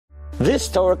This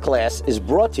Torah class is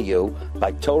brought to you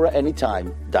by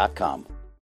TorahAnytime.com.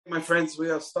 My friends, we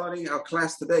are starting our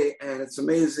class today, and it's an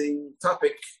amazing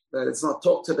topic that it's not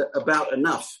talked about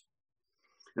enough.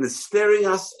 And it's staring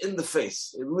us in the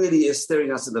face. It really is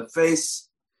staring us in the face.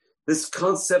 This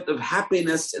concept of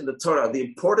happiness in the Torah, the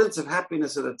importance of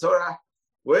happiness in the Torah.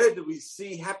 Where do we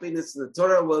see happiness in the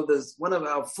Torah? Well, there's one of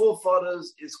our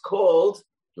forefathers is called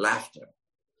laughter.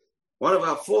 One of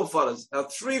our forefathers, our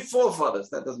three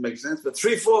forefathers, that doesn't make sense, but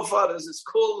three forefathers is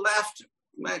called laughter.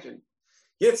 Imagine.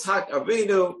 Yitzhak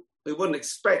Avinu, we wouldn't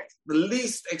expect, the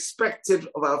least expected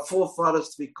of our forefathers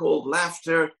to be called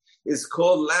laughter is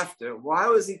called laughter. Why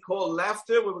was he called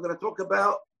laughter? What we're going to talk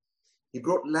about, he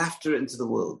brought laughter into the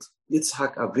world.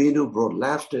 Yitzhak Avinu brought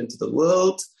laughter into the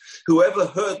world. Whoever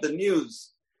heard the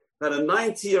news that a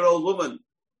 90-year-old woman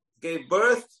gave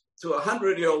birth to a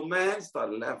 100-year-old man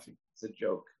started laughing. It's a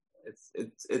joke.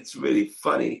 It's really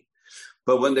funny.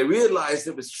 But when they realized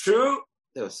it was true,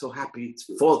 they were so happy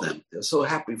for them. They were so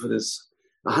happy for this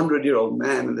 100-year-old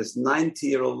man and this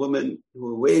 90-year-old woman who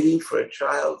were waiting for a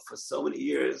child for so many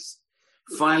years.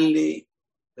 Finally,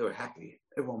 they were happy.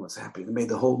 Everyone was happy. They made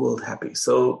the whole world happy.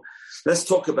 So let's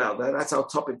talk about that. That's our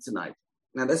topic tonight.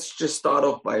 Now let's just start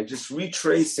off by just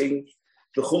retracing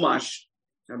the Chumash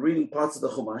and reading parts of the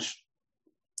Chumash.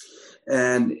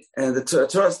 And the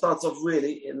Torah starts off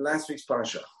really in last week's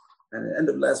parasha. And at the end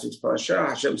of last week's parasha,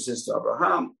 Hashem says to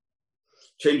Abraham,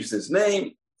 changes his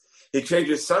name. He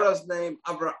changes Sarah's name.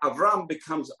 Avram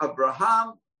becomes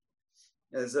Abraham.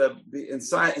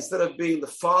 Instead of being the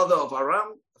father of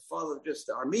Aram, the father of just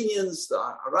the Armenians,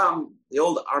 the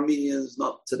old Armenians,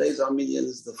 not today's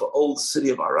Armenians, the old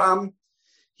city of Aram.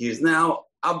 He is now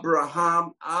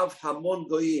Abraham Av Hamon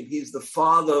Goyim. He's the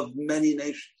father of many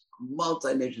nations.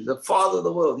 Multi-nations, the father of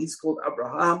the world. He's called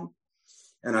Abraham.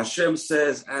 And Hashem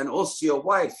says, and also your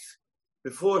wife,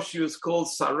 before she was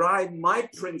called Sarai, my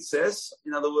princess,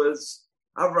 in other words,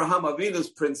 Abraham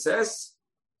Avinu's princess,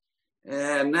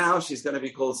 and now she's going to be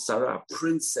called Sarah,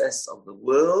 princess of the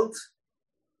world.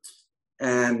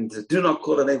 And do not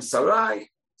call her name Sarai.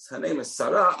 Her name is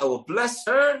Sarah. I will bless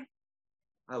her.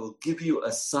 I will give you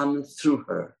a son through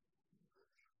her.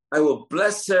 I will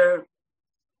bless her,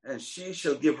 and she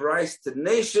shall give rise to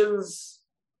nations.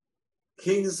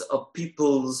 Kings of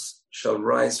peoples shall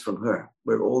rise from her.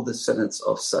 We're all descendants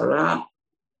of Sarah.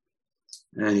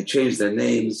 And he changed their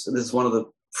names. And this is one of the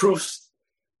proofs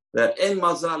that En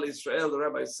Mazal Israel, the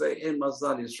rabbis say, En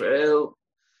Mazal Israel,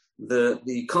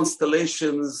 the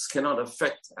constellations cannot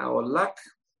affect our luck.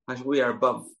 We are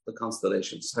above the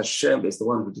constellations. Hashem is the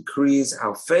one who decrees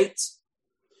our fate.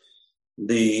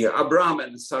 The Abraham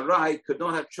and Sarai could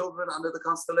not have children under the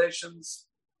constellations,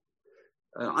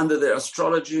 under their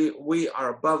astrology. We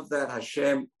are above that.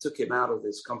 Hashem took him out of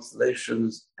these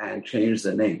constellations and changed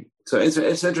the name. So it's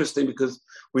interesting because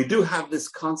we do have this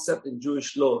concept in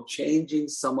Jewish law of changing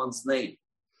someone's name.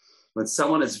 When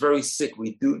someone is very sick,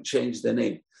 we do change their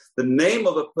name. The name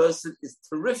of a person is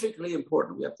terrifically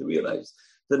important. We have to realize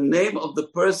the name of the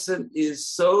person is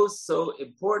so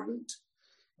important.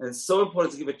 And it's so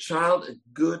important to give a child a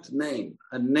good name,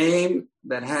 a name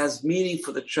that has meaning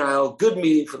for the child, good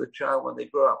meaning for the child when they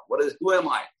grow up. Who am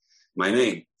I? My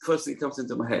name. First thing that comes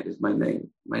into my head is my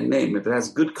name. My name. If it has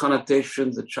good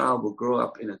connotations, the child will grow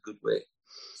up in a good way.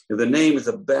 If the name is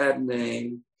a bad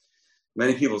name,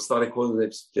 many people started calling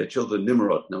their children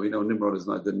Nimrod. Now we know Nimrod is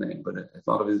not a good name, but a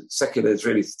lot of secular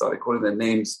Israelis started calling their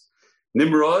names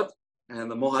Nimrod, and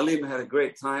the Mohalim had a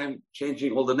great time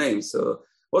changing all the names. So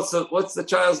what's the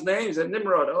child's name? He said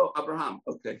Nimrod. Oh, Abraham.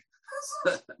 Okay.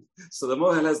 So the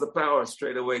Mohel has the power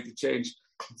straight away to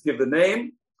give the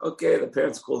name. Okay, the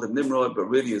parents called him Nimrod, but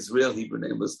really his real Hebrew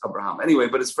name was Abraham. Anyway,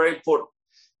 but it's very important,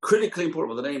 critically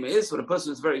important what the name is. When a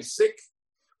person is very sick,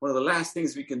 one of the last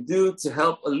things we can do to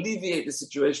help alleviate the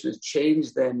situation is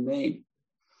change their name.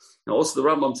 Now, also the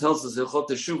Rambam tells us in Hilchot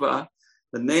Teshuvah,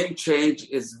 the name change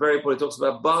is very important. He talks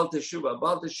about Baal Teshuvah.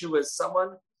 Baal Teshuvah is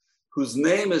someone whose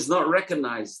name is not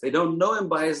recognized. They don't know him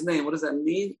by his name. What does that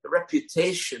mean? The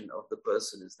reputation of the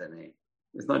person is their name.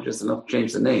 It's not just enough to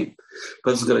change the name.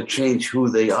 The person's got to change who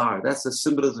they are. That's the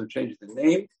symbolism of changing the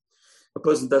name. A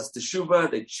person does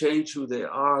teshuvah, they change who they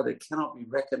are. They cannot be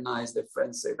recognized. Their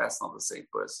friends say, that's not the same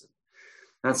person.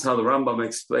 That's how the Rambam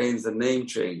explains the name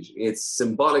change. It's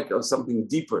symbolic of something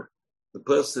deeper. The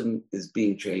person is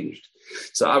being changed.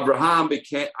 So Avram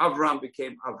became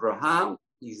Avraham.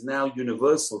 He's now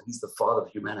universal. He's the father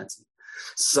of humanity.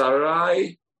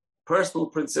 Sarai, personal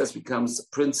princess, becomes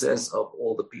princess of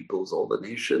all the peoples, all the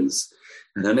nations.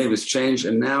 And her name is changed.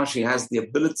 And now she has the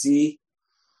ability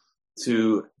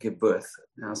to give birth.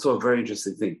 Now, I saw a very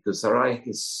interesting thing, because Sarai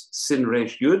is Sin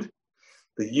Resh Yud.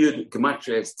 The Yud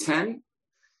Gematria is 10.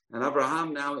 And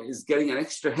Abraham now is getting an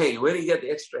extra hay. Where did he get the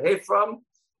extra hay from?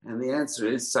 And the answer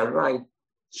is Sarai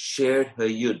shared her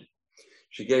Yud.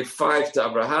 She gave 5 to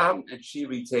Abraham and she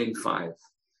retained 5.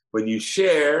 When you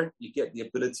share, you get the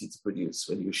ability to produce.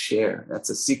 When you share, that's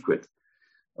a secret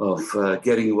of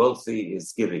getting wealthy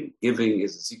is giving. Giving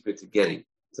is a secret to getting.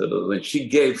 So when she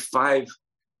gave 5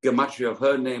 gematria of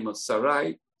her name of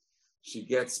Sarai, she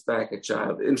gets back a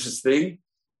child. Interesting.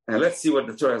 And let's see what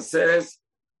the Torah says.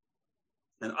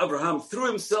 And Abraham threw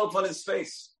himself on his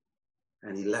face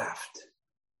and he laughed.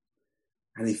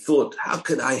 And he thought, how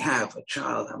could I have a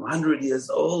child? I'm 100 years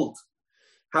old.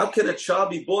 How can a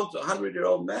child be born to a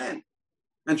 100-year-old man?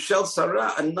 And shall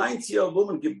Sarah, a 90-year-old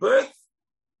woman, give birth?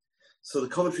 So the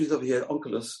commentaries over here,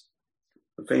 Onkelos,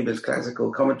 the famous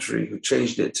classical commentary, who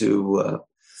changed it to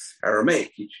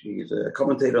Aramaic. He's a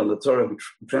commentator on the Torah who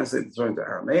translated the Torah into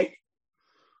Aramaic.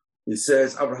 He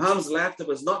says, Abraham's laughter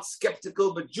was not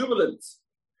skeptical but jubilant.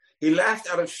 He laughed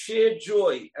out of sheer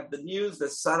joy at the news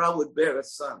that Sarah would bear a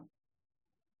son.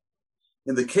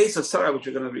 In the case of Sarah, which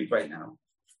we're going to read right now,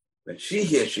 when she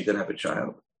hears she's going to have a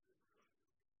child,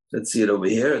 let's see it over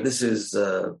here. This is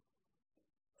in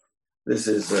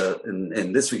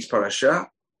this week's parasha,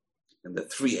 and the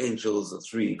 3 angels, the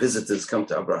 3 visitors come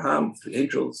to Abraham, 3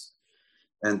 angels,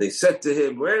 and they said to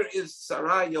him, where is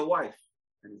Sarah, your wife?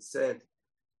 And he said,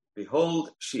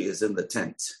 behold, she is in the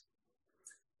tent.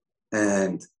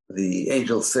 And the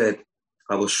angel said,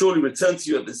 I will surely return to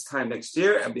you at this time next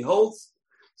year. And behold,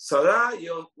 Sarah,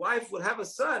 your wife, would have a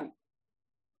son.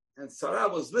 And Sarah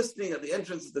was listening at the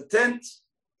entrance of the tent.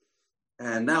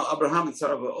 And now Abraham and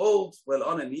Sarah were old, well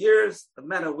on in years. The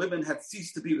men and women had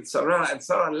ceased to be with Sarah. And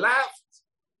Sarah laughed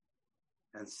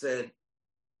and said,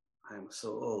 I am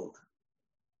so old.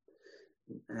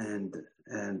 And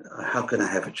how can I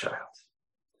have a child?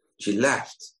 She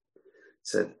laughed.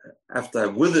 Said, after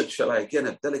I've withered, shall I again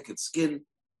have delicate skin?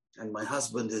 And my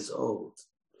husband is old.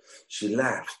 She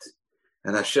laughed.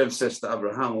 And Hashem says to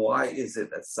Abraham, why is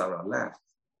it that Sarah laughed?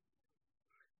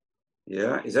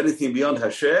 Yeah, is anything beyond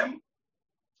Hashem?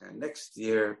 And next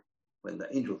year, when the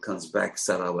angel comes back,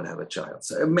 Sarah will have a child.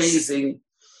 So amazing.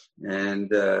 And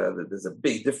there's a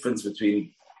big difference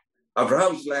between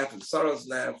Abraham's laugh and Sarah's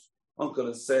laugh.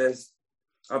 Uncle says,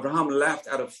 Abraham laughed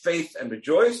out of faith and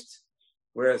rejoiced,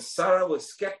 whereas Sarah was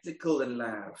skeptical and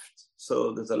laughed.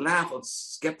 So there's a laugh of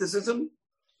skepticism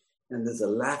and there's a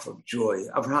laugh of joy.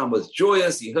 Abraham was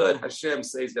joyous. He heard Hashem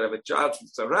say he's going to have a child from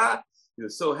Sarah. He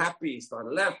was so happy. He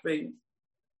started laughing.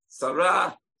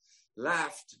 Sarah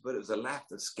laughed, but it was a laugh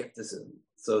of skepticism.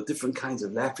 So different kinds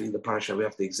of laughing in the parasha we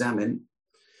have to examine.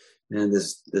 And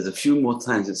there's a few more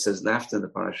times it says laughter in the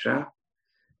parasha.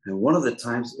 And one of the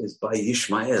times is by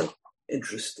Yishmael.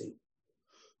 Interesting.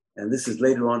 And this is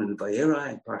later on in Vayera,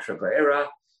 in Parasha Vayera,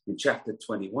 in chapter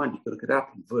 21. You can look it up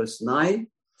in verse 9.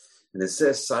 And it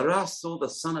says, Sarah saw the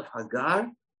son of Hagar,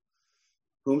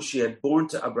 whom she had born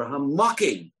to Abraham,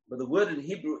 mocking. But the word in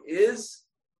Hebrew is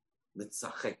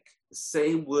mitzachek, the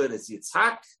same word as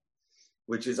Yitzhak,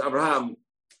 which is Abraham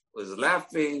was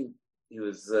laughing. He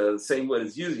was the same word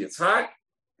as used, Yitzhak.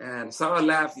 And Sarah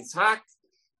laughed, Yitzhak,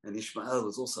 and Ishmael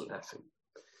was also laughing.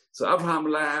 So Abraham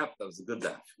laughed, that was a good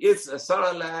laugh.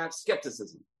 Sarah laughed,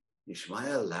 skepticism.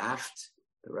 Ishmael laughed.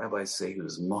 The rabbis say he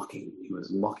was mocking. He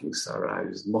was mocking Sarah. He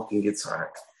was mocking Yitzhak.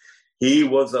 He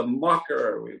was a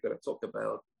mocker. We're going to talk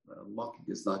about mocking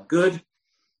is not good.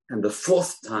 And the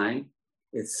 4th time,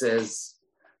 it says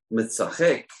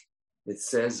mitzachek. It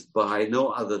says by no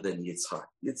other than Yitzhak.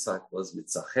 Yitzhak was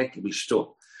mitzachek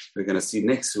mishto. We're going to see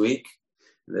next week.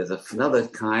 There's another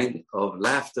kind of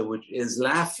laughter, which is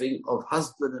laughing of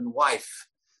husband and wife,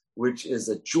 which is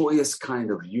a joyous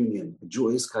kind of union. A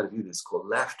joyous kind of union is called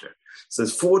laughter. So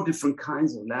there's 4 different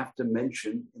kinds of laughter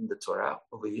mentioned in the Torah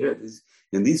over here.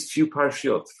 In these few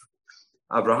parashiot.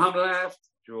 Abraham laughed,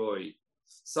 joy.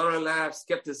 Sarah laughed,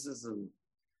 skepticism.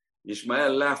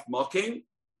 Ishmael laughed, mocking.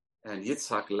 And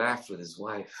Yitzhak laughed with his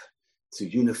wife to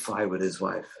unify with his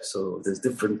wife. So there's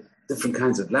different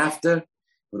kinds of laughter.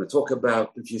 We're going to talk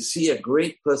about, if you see a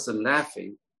great person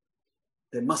laughing,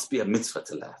 there must be a mitzvah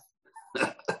to laugh.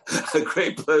 A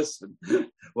great person.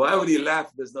 Why would he laugh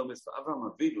if there's no mitzvah? Avraham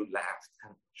Avinu laughed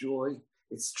out of joy.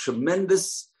 It's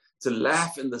tremendous to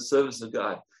laugh in the service of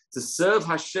God. To serve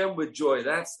Hashem with joy,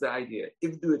 that's the idea.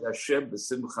 Ivdu et Hashem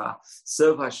b'simcha.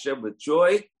 Serve Hashem with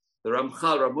joy. The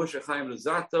Ramchal, Rav Moshe Chaim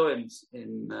Luzzatto,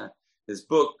 in his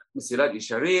book, Mesilat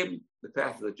Yesharim, The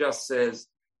Path of the Just, says,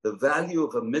 the value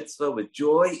of a mitzvah with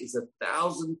joy is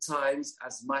 1,000 times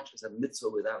as much as a mitzvah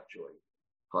without joy.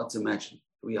 Hard to imagine.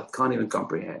 We can't even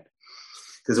comprehend.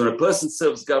 Because when a person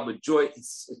serves God with joy,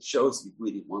 it shows he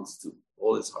really wants to,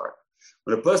 all his heart.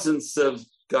 When a person serves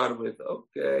God with,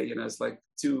 it's like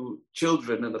two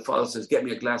children and the father says, get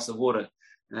me a glass of water.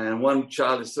 And one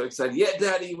child is so excited, yeah,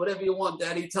 daddy, whatever you want,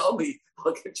 daddy, tell me,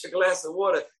 I'll get you a glass of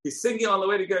water. He's singing on the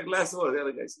way to get a glass of water. The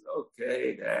other guy says,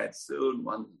 okay, dad, soon,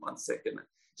 one second.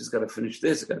 Just got to finish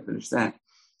this, got to finish that.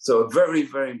 So a very,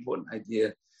 very important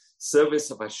idea.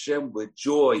 Service of Hashem with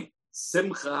joy.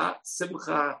 Simcha,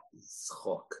 tzchok.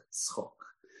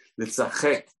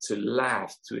 Litzachek, to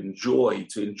laugh, to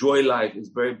enjoy life is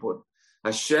very important.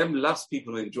 Hashem loves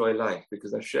people who enjoy life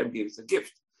because Hashem gives a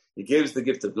gift. He gives the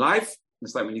gift of life.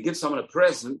 It's like when you give someone a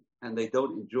present and they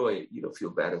don't enjoy it, you don't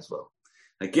feel bad as well.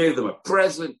 I gave them a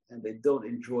present and they don't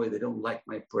enjoy, they don't like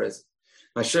my present.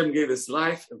 Hashem gave us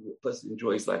life and the person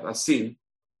enjoys life. I've seen,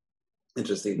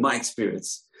 interesting, my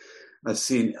experience, I've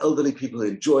seen elderly people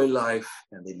enjoy life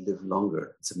and they live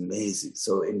longer. It's amazing.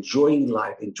 So enjoying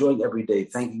life, enjoying every day,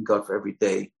 thanking God for every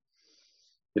day.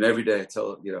 Every day I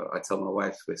tell my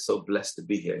wife, we're so blessed to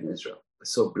be here in Israel. We're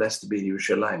so blessed to be in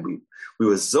Yerushalayim. We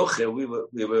were zocher,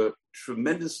 we were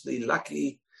tremendously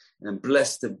lucky and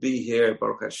blessed to be here.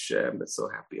 Baruch Hashem, we're so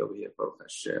happy over here. Baruch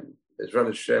Hashem. Ezrat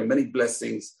Hashem, many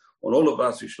blessings on all of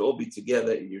us. We should all be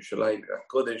together in Yerushalayim,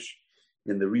 Kodesh,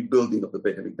 in the rebuilding of the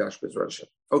Beit HaMikdash, Ezrat Hashem.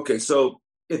 Okay, so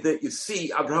if you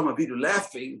see Abraham Avinu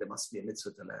laughing, there must be a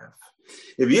mitzvah to laugh.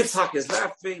 If Yitzhak is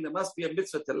laughing, there must be a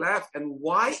mitzvah to laugh. And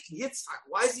why Yitzhak?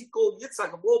 Why is he called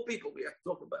Yitzhak? Of all people, we have to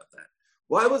talk about that.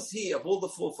 Why was he, of all the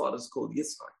forefathers, called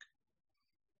Yitzhak?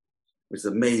 Which is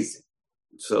amazing.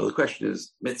 So the question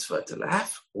is, mitzvah to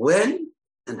laugh? When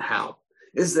and how?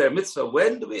 Is there a mitzvah?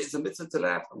 When is a mitzvah to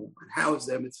laugh? And how is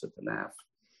there a mitzvah to laugh?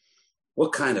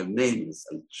 What kind of name is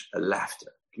a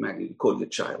laughter? You call your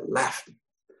child laughter.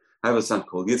 I have a son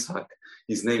called Yitzhak.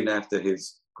 He's named after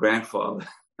his grandfather.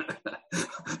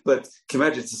 But can you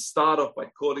imagine to start off by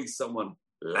calling someone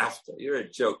laughter? You're a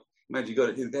joke.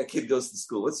 Imagine that kid goes to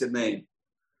school. What's your name?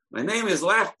 My name is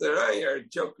Laughter. Oh, you're a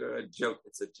joker. A joke.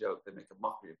 It's a joke. They make a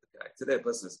mockery of the guy. Today, a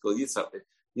person is called Yitzhak.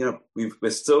 We're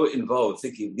so involved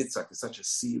thinking Yitzhak is such a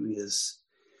serious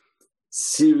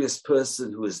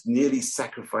person who is nearly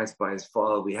sacrificed by his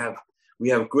father. We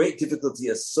have great difficulty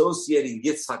associating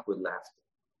Yitzhak with laughter.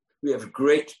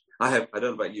 I don't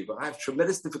know about you, but I have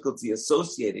tremendous difficulty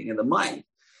associating in the mind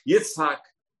Yitzhak,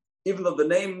 even though the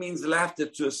name means laughter,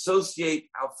 to associate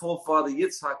our forefather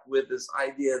Yitzhak with this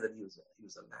idea that he was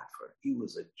a laugher, he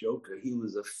was a joker, he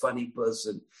was a funny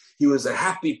person, he was a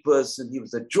happy person, he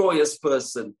was a joyous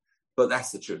person. But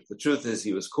that's the truth. The truth is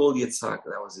he was called Yitzhak.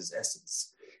 That was his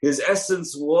essence. His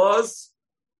essence was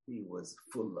he was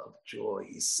full of joy.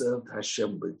 He served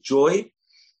Hashem with joy.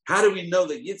 How do we know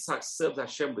that Yitzhak served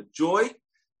Hashem with joy?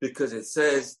 Because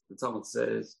the Talmud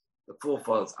says, the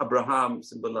forefathers, Abraham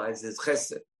symbolizes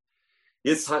chesed.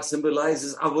 Yitzhak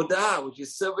symbolizes avodah, which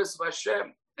is service of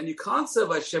Hashem. And you can't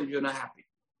serve Hashem if you're not happy.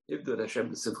 You have to do Hashem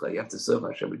with simcha. You have to serve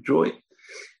Hashem with joy.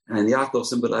 And Yaakov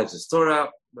symbolizes Torah.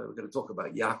 But we're going to talk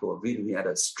about Yaakov Avinu. He had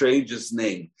a strangest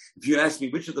name. If you ask me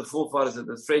which of the forefathers had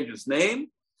the strangest name,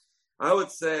 I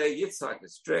would say Yitzhak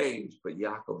is strange, but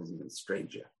Yaakov is even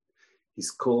stranger.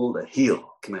 He's called a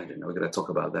heel. Can you imagine? We're going to talk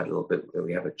about that a little bit when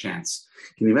we have a chance.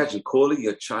 Can you imagine calling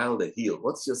your child a heel?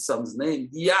 What's your son's name?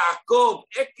 Yaakov,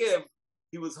 Ekev.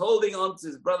 He was holding on to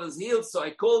his brother's heel, so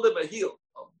I called him a heel.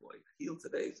 Oh boy, heel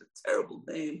today is a terrible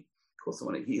name. Call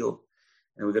someone a heel.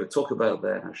 And we're going to talk about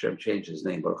that. Hashem changed his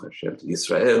name, Baruch Hashem, to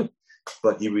Yisrael.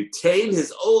 But he retained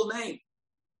his old name.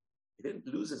 He didn't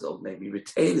lose his old name. He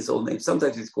retained his old name.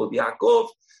 Sometimes he's called Yaakov.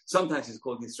 Sometimes he's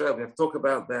called Yisrael. We have to talk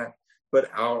about that. But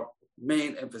our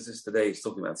main emphasis today is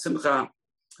talking about Simcha.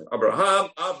 Abraham,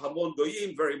 Av Hamon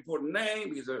Goyim, very important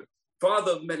name. He's a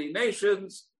father of many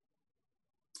nations.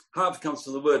 Hav comes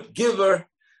from the word giver.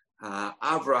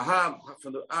 Avraham,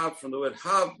 from the word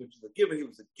Hav, which is a giver. He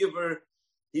was a giver.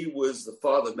 He was the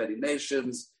father of many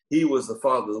nations. He was the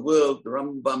father of the world. The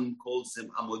Rambam calls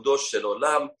him Amudo Shel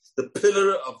Olam, the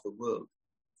pillar of the world.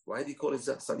 Why did he call his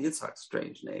son Yitzhak?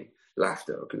 Strange name.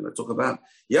 Laughter. Okay, we're going to talk about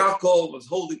Yaakov was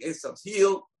holding Esav's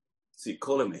heel. So you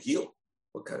call him a heel?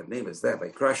 What kind of name is that? By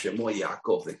Krasha Mo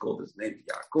Yaakov. They called his name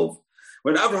Yaakov.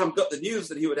 When Abraham got the news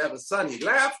that he would have a son, he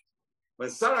laughed. When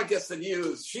Sarah gets the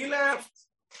news, she laughed.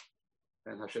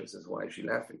 And Hashem says, why is she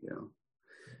laughing?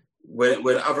 When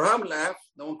Abraham laughed,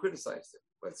 no one criticized him.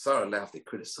 When Sarah laughed, they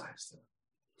criticized him.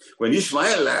 When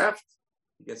Ishmael laughed,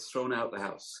 he gets thrown out of the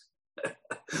house.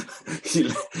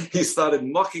 He started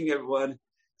mocking everyone.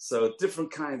 So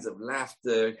different kinds of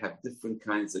laughter have different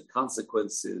kinds of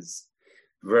consequences.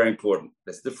 Very important.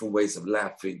 There's different ways of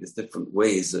laughing. There's different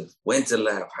ways of when to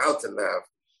laugh, how to laugh.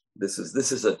 This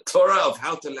is a Torah of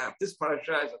how to laugh. This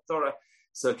parasha is a Torah.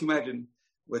 So can you imagine,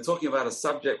 we're talking about a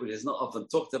subject which is not often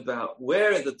talked about.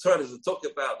 Where in the Torah does it talk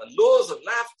about the laws of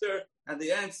laughter? And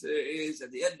the answer is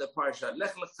at the end of parasha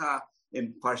Lech Lecha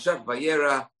in Parashat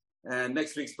Vayera. And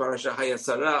next week's parasha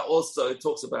Hayasara also it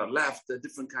talks about laughter,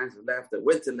 different kinds of laughter,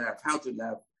 when to laugh, how to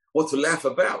laugh, what to laugh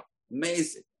about.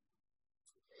 Amazing.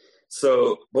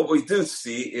 So what we do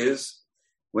see is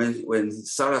when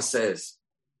Sarah says,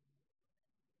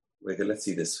 let's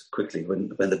see this quickly. When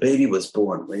the baby was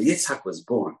born, when Yitzhak was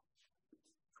born,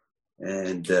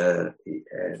 and so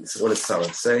what does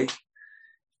Sarah say?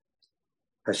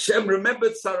 Hashem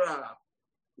remembered Sarah.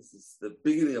 This is the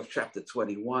beginning of chapter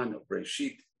 21 of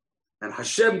Bereshit. And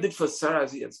Hashem did for Sarah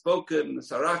as he had spoken.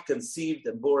 Sarah conceived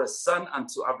and bore a son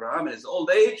unto Abraham in his old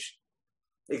age,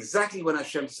 exactly when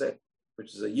Hashem said,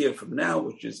 which is a year from now,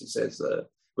 which is, it says,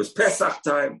 was Pesach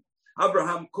time.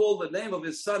 Abraham called the name of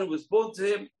his son who was born to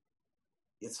him,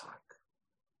 Yitzhak.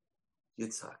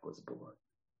 Yitzhak was born.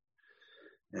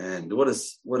 And what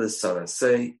does Sarah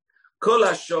say? Kol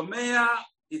hashomea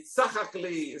yitzchak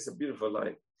li. It's a beautiful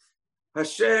line.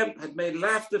 Hashem had made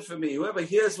laughter for me. Whoever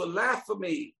hears will laugh for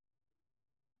me.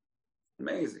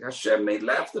 Amazing. Hashem made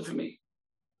laughter for me.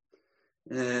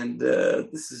 And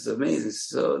this is amazing.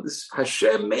 So this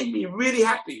Hashem made me really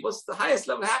happy. What's the highest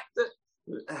level of happiness?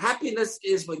 Happiness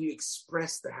is when you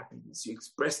express the happiness. You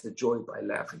express the joy by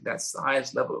laughing. That's the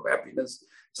highest level of happiness.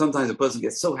 Sometimes a person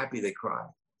gets so happy they cry.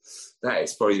 That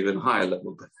is probably even higher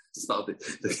level, but it's not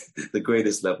the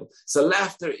greatest level. So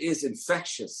laughter is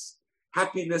infectious.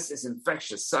 Happiness is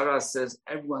infectious. Sarah says,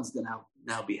 everyone's going to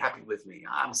now be happy with me.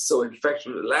 I'm so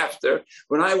infectious with laughter.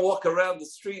 When I walk around the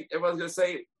street, everyone's going to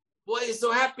say, boy, you're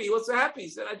so happy. What's so happy? He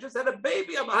said, I just had a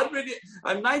baby.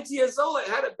 I'm 90 years old. I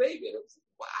had a baby.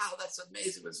 Wow, that's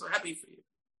amazing. We're so happy for you.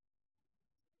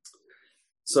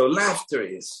 So laughter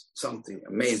is something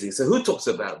amazing. So who talks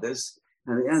about this?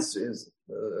 And the answer is,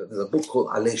 there's a book called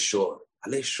Alei Shor.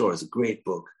 Alei Shor is a great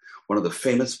book. One of the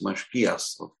famous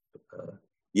mashgiachs of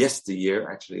yesteryear.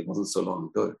 Actually, it wasn't so long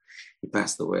ago. He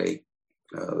passed away,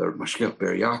 the mashgiach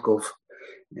Ber Yaakov.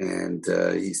 And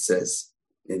he says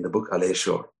in the book Alei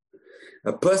Shor,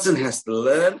 a person has to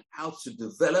learn how to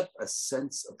develop a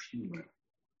sense of humor.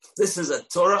 This is a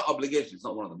Torah obligation. It's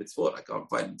not one of the mitzvot. I can't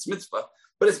find it's mitzvah,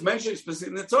 but it's mentioned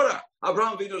specifically in the Torah.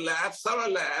 Abraham Avinu laughs, Sarah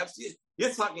laughs,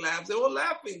 Yitzhak laughs. They're all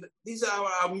laughing. These are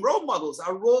our role models.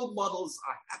 Our role models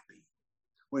are happy.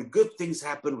 When good things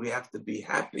happen, we have to be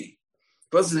happy.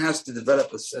 The person has to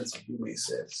develop a sense of humor, he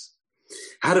says.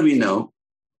 How do we know?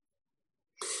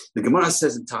 The Gemara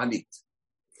says in Ta'anit,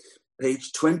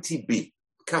 page 20b,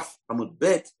 Kaf Amud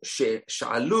Bet,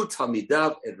 Sha'alu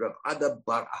Talmidav et Rav Ada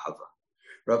bar Ahava.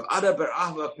 Rav Ada bar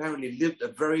Ahava apparently lived a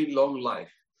very long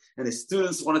life, and his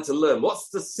students wanted to learn, what's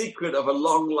the secret of a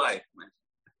long life?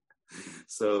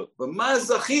 So, B'ma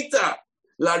zachita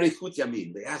la'arichut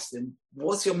yamin. They asked him,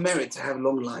 what's your merit to have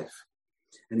long life?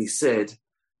 And he said,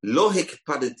 Lo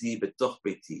hikpadeti betoch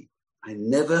beiti. I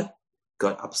never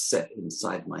got upset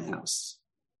inside my house.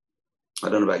 I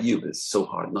don't know about you, but it's so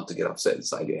hard not to get upset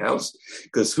inside your house,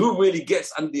 because who really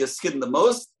gets under your skin the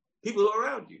most? People who are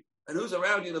around you. And who's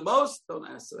around you the most? Don't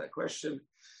answer that question.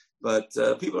 But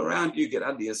people around you get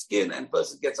under your skin, and the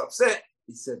person gets upset.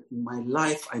 He said, in my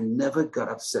life, I never got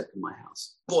upset in my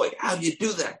house. Boy, how do you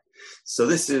do that? So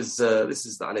this is the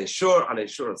Alei Shor. Alei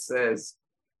Shor says,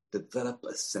 develop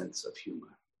a sense of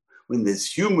humor. When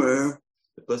there's humor,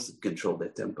 the person can control their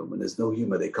temper. When there's no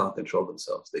humor, they can't control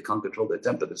themselves. They can't control their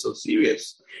temper. They're so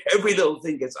serious. Every little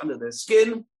thing gets under their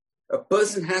skin. A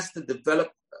person has to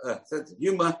develop a sense of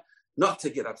humor, not to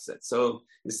get upset. So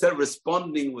instead of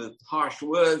responding with harsh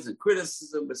words and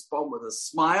criticism, respond with a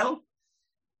smile.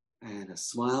 And a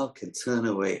smile can turn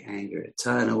away anger,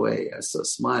 turn away. So a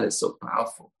smile is so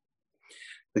powerful.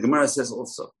 The Gemara says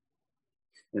also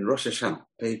in Rosh Hashanah,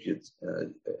 page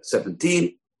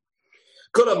 17,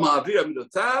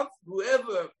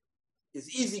 whoever is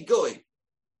easygoing,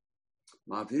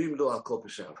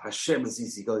 Hashem is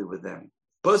easygoing with them.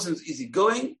 Person who's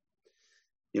easygoing,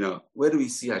 where do we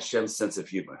see Hashem's sense of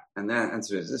humor? And that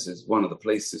answer is, this is one of the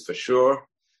places for sure.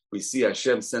 We see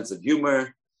Hashem's sense of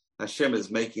humor. Hashem is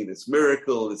making this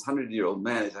miracle. This 100-year-old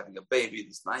man is having a baby.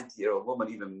 This 90-year-old woman,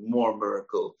 even more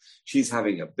miracle. She's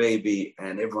having a baby,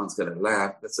 and everyone's going to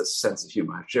laugh. That's a sense of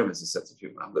humor. Hashem has a sense of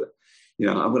humor. I'm going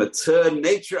to turn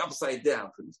nature upside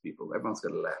down for these people. Everyone's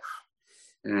going to laugh.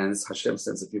 And it's Hashem's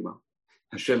sense of humor.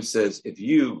 Hashem says, if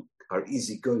you are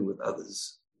easygoing with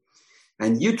others,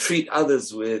 and you treat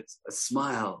others with a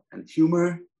smile and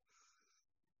humor,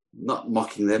 not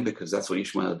mocking them, because that's what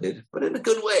Ishmael did, but in a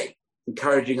good way,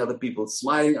 encouraging other people,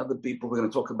 smiling at other people. We're going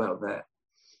to talk about that.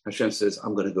 Hashem says,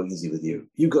 I'm going to go easy with you.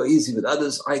 You go easy with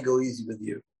others, I go easy with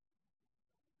you.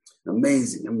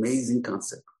 Amazing, amazing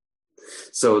concept.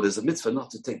 So there's a mitzvah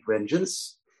not to take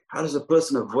vengeance. How does a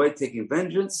person avoid taking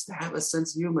vengeance? To have a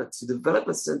sense of humor, to develop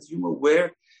a sense of humor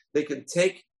where they can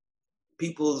take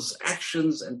people's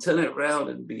actions and turn it around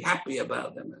and be happy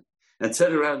about them and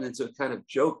turn it around into a kind of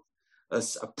joke, a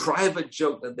private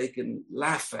joke that they can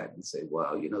laugh at and say,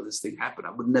 wow, this thing happened.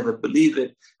 I would never believe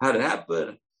it. How did it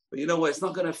happen? But you know what? It's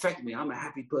not going to affect me. I'm a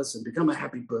happy person. Become a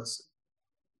happy person.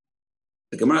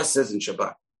 The Gemara says in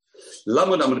Shabbat,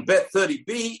 Lamud Amud Bet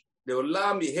 30b, a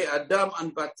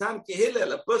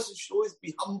person should always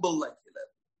be humble like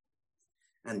Hillel.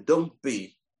 And don't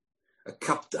be a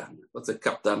kapdan. What's a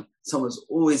kapdan? Someone's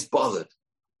always bothered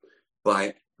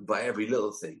by every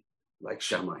little thing, like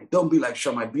Shammai. Don't be like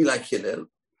Shammai, be like Hillel.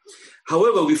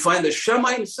 However, we find that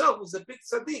Shammai himself was a big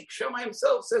tzaddik. Shammai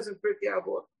himself says in Pirkei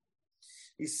Avot,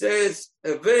 he says,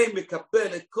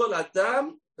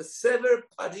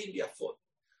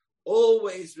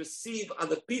 always receive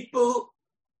other people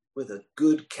with a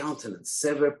good countenance.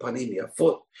 Sever panim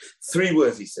yafot. 3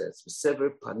 words he says.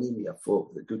 Sever panim yafot,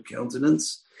 with a good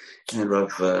countenance. And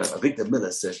Rav Avigdor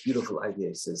Miller says, beautiful idea.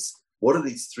 He says, what are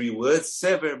these 3 words?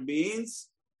 Sever means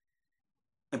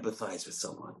empathize with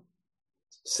someone.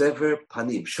 Sever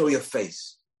panim, show your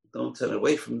face. Don't turn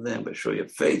away from them, but show your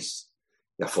face.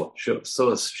 Yafot,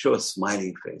 show a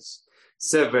smiling face.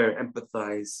 Sever,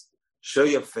 empathize, show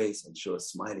your face and show a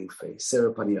smiling face.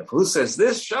 Sever panim yafot. Who says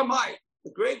this? Shammai. The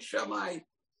great Shammai,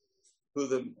 who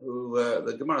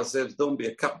the Gemara says, don't be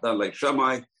a kapdan like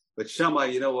Shammai. But Shammai,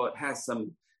 you know what, has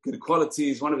some good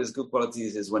qualities. One of his good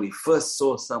qualities is when he first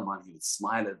saw someone, he would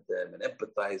smile at them and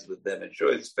empathize with them and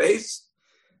show his face.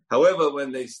 However,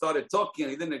 when they started talking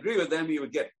and he didn't agree with them, he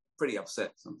would get pretty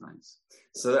upset sometimes.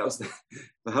 So that was,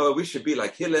 however, we should be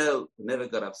like Hillel, who never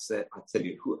got upset. I tell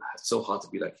you, it's so hard to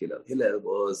be like Hillel. Hillel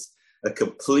was a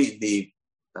completely,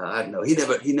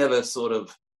 he never sort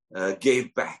of,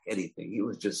 gave back anything. He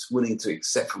was just willing to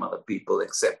accept from other people,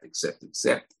 accept,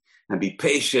 and be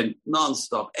patient,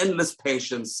 non-stop, endless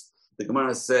patience. The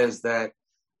Gemara says that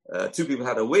 2 people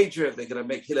had a wager if they're going to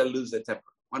make Hillel lose their temper.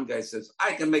 One guy says,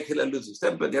 I can make Hillel lose his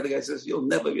temper. The other guy says, you'll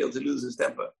never be able to lose his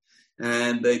temper.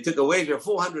 And they took a wager of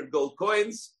 400 gold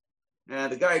coins.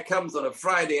 And the guy comes on a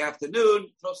Friday afternoon,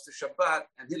 close to Shabbat,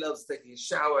 and Hillel's taking a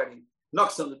shower, and he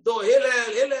knocks on the door, Hillel,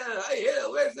 hey,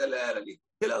 Hillel, where's Hillel? And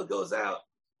Hillel goes out.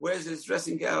 Wears his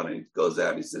dressing gown, and he goes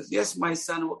out and he says, yes, my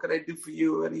son, what can I do for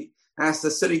you? And he asks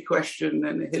a silly question,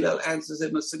 and Hillel answers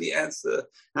him a silly answer.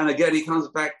 And again, he comes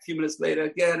back a few minutes later,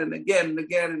 again and again and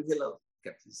again, and Hillel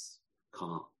kept his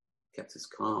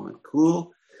calm and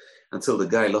cool until the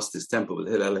guy lost his temper with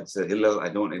Hillel and said, Hillel, I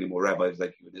don't want any more rabbis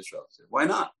like you in Israel. He said, why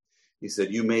not? He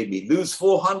said, you made me lose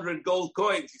 400 gold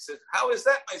coins. He said, how is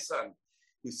that, my son?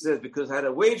 He says, because I had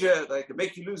a wager that I could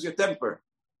make you lose your temper.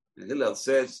 And Hillel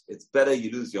says, it's better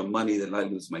you lose your money than I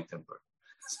lose my temper.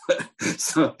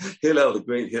 So Hillel, the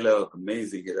great Hillel,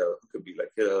 amazing Hillel, who could be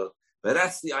like Hillel. But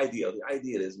that's the ideal. The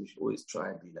idea is we should always try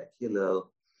and be like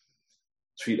Hillel,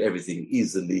 treat everything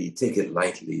easily, take it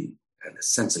lightly, and a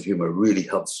sense of humor really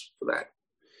helps for that.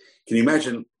 Can you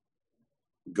imagine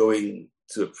going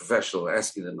to a professional,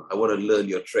 asking them, I want to learn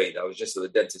your trade. I was just at the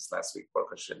dentist last week.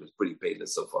 Baruch Hashem, it was pretty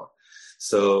painless so far.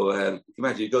 So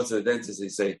imagine you go to the dentist and you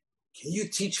say, can you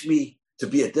teach me to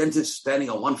be a dentist standing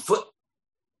on one foot?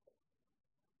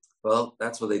 Well,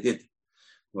 that's what they did.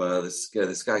 Well, this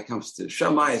guy comes to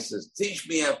Shammai and says, teach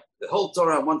me the whole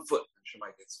Torah on one foot. And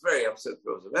Shammai gets very upset,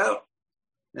 throws him out.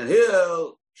 And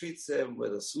Hillel treats him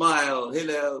with a smile.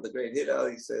 Hillel, the great Hillel,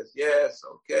 he says, yes,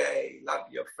 okay, love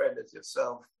your friend as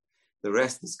yourself. The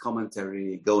rest is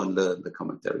commentary. Go and learn the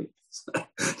commentary.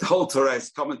 The whole Torah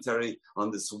is commentary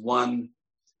on this one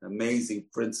amazing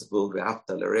principle.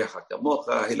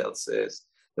 Hillel says,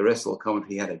 the rest will come.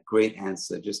 He had a great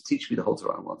answer. Just teach me the whole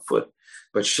Torah on one foot.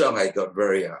 But Shammai got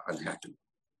very unhappy.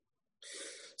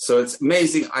 So it's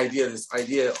amazing idea, this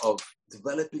idea of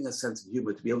developing a sense of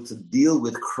humor, to be able to deal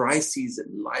with crises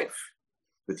in life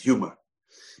with humor.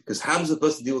 Because how does a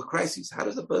person deal with crises? How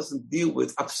does a person deal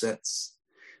with upsets?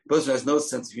 A person who has no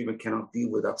sense of humor cannot deal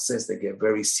with upsets. They get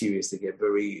very serious. They get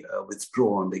very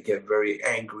withdrawn. They get very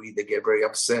angry. They get very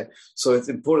upset. So it's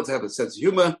important to have a sense of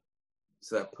humor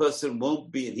so that person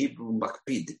won't be, in Hebrew,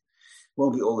 makpid,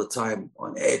 won't be all the time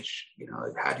on edge. You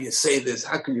know, how do you say this?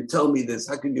 How can you tell me this?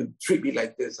 How can you treat me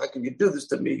like this? How can you do this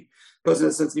to me? Person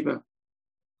has a sense of humor.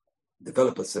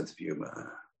 Develop a sense of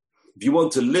humor. If you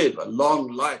want to live a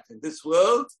long life in this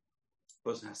world,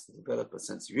 the person has to develop a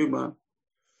sense of humor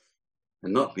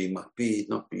and not be makpid,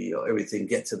 not be everything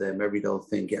get to them, every little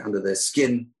thing get under their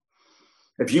skin.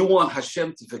 If you want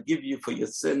Hashem to forgive you for your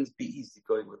sins, be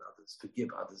easygoing with others. Forgive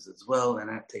others as well, and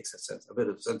that takes a bit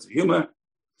of sense of humor.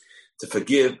 To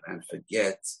forgive and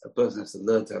forget, a person has to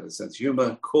learn to have a sense of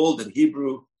humor. Called in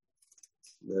Hebrew,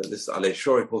 this Alei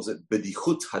Shori calls it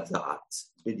bedichut hada'at.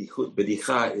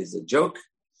 Bedicha is a joke.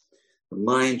 The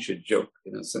mind should joke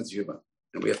in a sense of humor.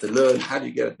 And we have to learn, how do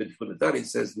you get a bedichut hada'at? He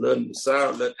says, learn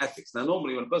musar, learn ethics. Now,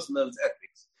 normally when a person learns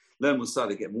ethics, learn musar,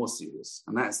 they get more serious.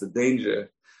 And that's the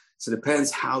danger. So it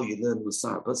depends how you learn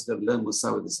musar. A person can learn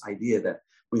musar with this idea that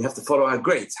we have to follow our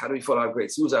greats. How do we follow our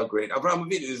greats? Who's our great? Avraham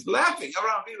Avinu was laughing.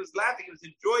 Avraham Avinu was laughing. He was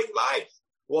enjoying life.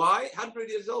 Why? 100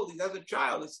 years old. He has a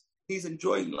child. He's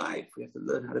enjoying life. We have to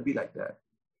learn how to be like that.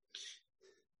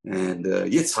 And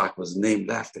Yitzhak was named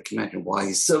after. Can you imagine why?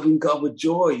 He's serving God with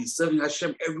joy. He's serving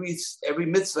Hashem. Every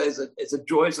mitzvah is a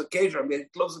joyous occasion. I'm getting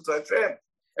closer to Hashem.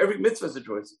 Every mitzvah is a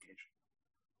joyous occasion.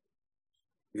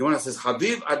 The Gemara says,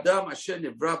 Haviv Adam Asher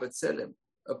Nivra B'Tselem.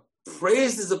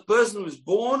 Praised is a person who is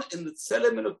born in the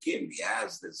Tselem Elokim. He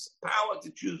has this power to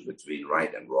choose between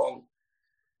right and wrong,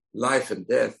 life and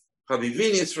death.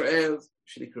 Havivin Yisrael,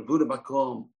 Shenikravuda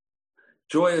Makom.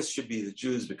 Joyous should be the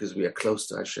Jews because we are close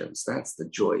to Hashem. So that's the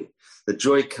joy. The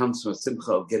joy comes from a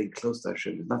simcha of getting close to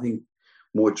Hashem. There's nothing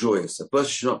more joyous. A person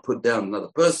should not put down another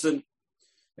person.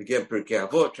 Again, Pirkei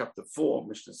Avot, chapter 4,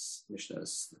 Mishnah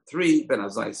 3, Ben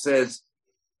Azai says,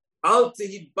 Al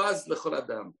tehi baz lechol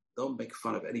adam. Don't make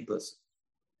fun of any person.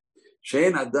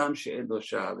 She'en adam she'en lo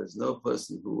shah. There's no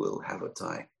person who will have a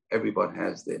time. Everyone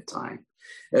has their time.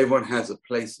 Everyone has a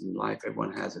place in life.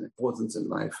 Everyone has an importance in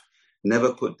life.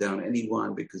 Never put down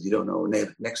anyone because you don't know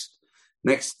next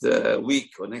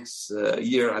week or next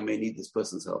year I may need this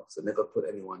person's help. So never put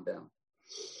anyone down.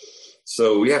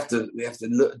 So we have to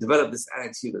develop this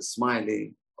attitude of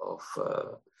smiling, of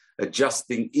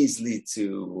adjusting easily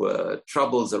to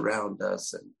troubles around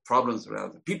us and problems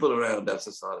around us, people around us.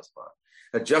 That's the hardest part.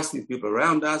 Adjusting people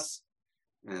around us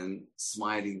and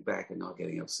smiling back and not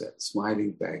getting upset.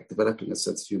 Smiling back, developing a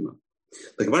sense of humor.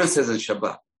 The Gemara says in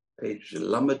Shabbat, page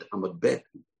Lamed Amud Bet,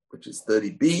 which is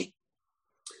 30b,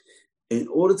 in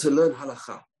order to learn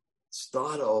halakha,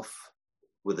 start off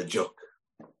with a joke.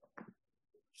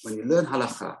 When you learn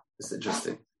halakha, it's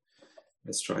interesting.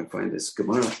 Let's try and find this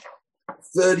Gemara.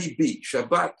 30b,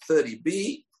 Shabbat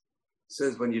 30b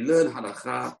says when you learn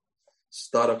halakha,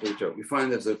 start off with a joke. We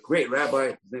find there's a great rabbi,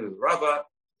 his name is Rava,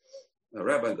 a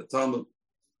rabbi in the Talmud,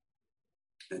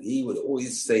 and he would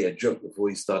always say a joke before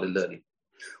he started learning.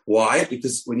 Why?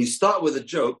 Because when you start with a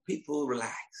joke, people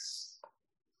relax.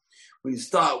 When you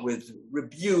start with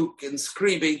rebuke and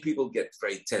screaming, people get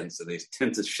very tense and they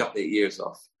tend to shut their ears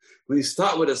off. When you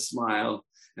start with a smile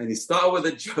and you start with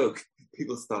a joke,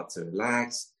 people start to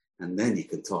relax and then you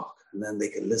can talk and then they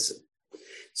can listen.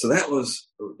 So that was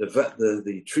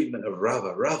the treatment of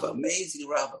Rava. Rava, amazing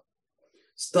Rava.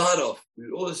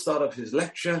 We always start off his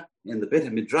lecture in the Beit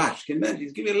HaMidrash. Can you imagine?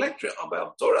 He's giving a lecture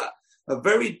about Torah, a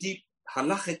very deep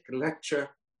halachic lecture.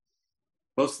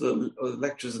 Most of the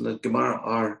lectures in the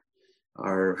Gemara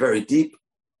are very deep.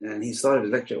 And he started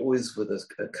his lecture always with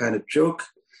a kind of joke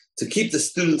to keep the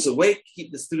students awake,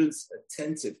 keep the students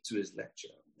attentive to his lecture.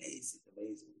 Amazing.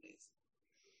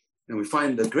 And we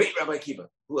find the great Rabbi Akiva.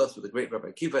 Who else was the great Rabbi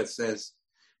Akiva? It says,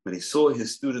 when he saw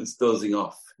his students dozing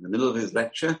off in the middle of his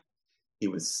lecture, he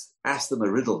would ask them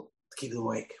a riddle to keep them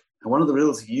awake. And one of the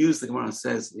riddles he used, the Gemara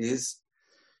says, is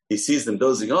he sees them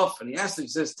dozing off and he asks them, he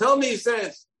says, tell me, he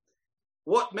says,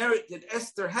 what merit did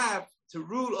Esther have to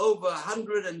rule over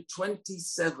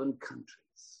 127 countries?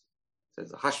 It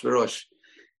says Ahasuerus,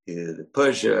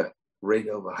 Persia reigned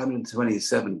over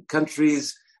 127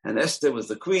 countries, and Esther was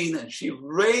the queen, and she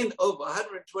reigned over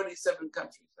 127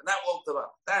 countries. And that woke them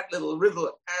up. That little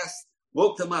riddle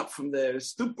woke them up from their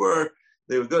stupor.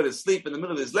 They would go to sleep in the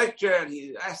middle of his lecture, and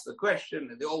he asked the question,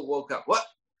 and they all woke up. What?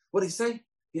 What did he say?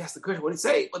 He asked the question. What did he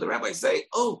say? What did the rabbi say?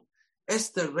 Oh,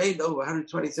 Esther reigned over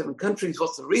 127 countries.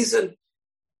 What's the reason?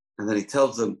 And then he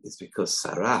tells them it's because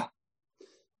Sarah,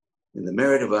 in the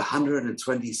merit of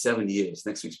 127 years,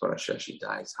 next week's parasha, she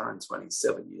dies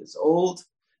 127 years old.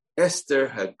 Esther,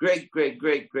 her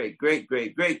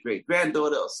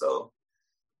great-great-great-great-great-great-great-granddaughter also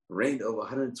reigned over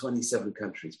 127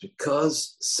 countries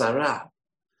because Sarah.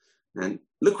 And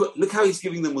look how he's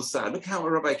giving them Musar. Look how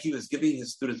Rabbi Akiva is giving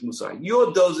his students Musar.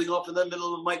 You're dozing off in the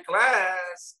middle of my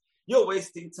class. You're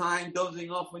wasting time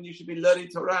dozing off when you should be learning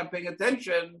Torah and paying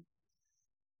attention.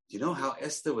 Do you know how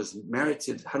Esther was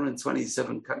merited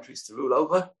 127 countries to rule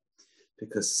over?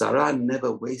 Because Sarah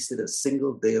never wasted a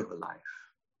single day of her life.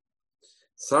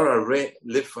 Sarah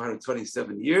lived for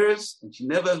 127 years, and she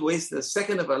never wasted a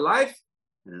second of her life.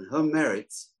 And in her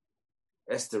merits,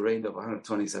 Esther reigned over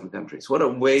 127 countries. What a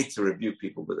way to rebuke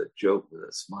people, with a joke, with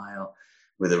a smile,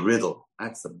 with a riddle.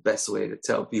 That's the best way to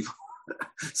tell people.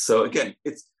 So again,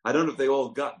 I don't know if they all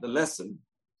got the lesson,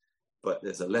 but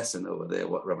there's a lesson over there,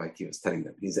 what Rabbi Akiva is telling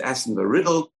them. He's asking them a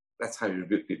riddle. That's how you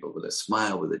rebuke people, with a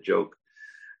smile, with a joke.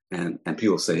 And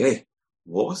people say, hey,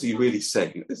 what was he really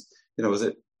saying? Was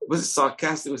it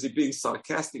sarcastic? Was he being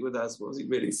sarcastic with us? What was he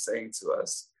really saying to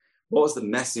us? What was the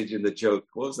message in the joke?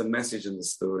 What was the message in the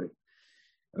story?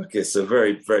 Okay, so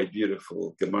very, very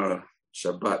beautiful Gemara,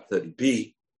 Shabbat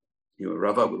 30b.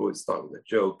 Rava would always start with a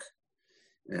joke.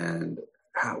 And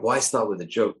why start with a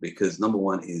joke? Because number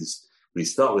one is, when you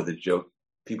start with a joke,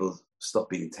 people stop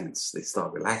being tense. They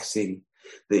start relaxing.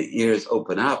 Their ears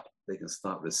open up. They can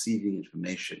start receiving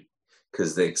information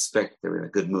because they expect they're in a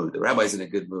good mood. The rabbi's in a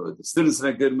good mood. The student's in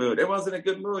a good mood. Everyone's in a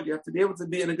good mood. You have to be able to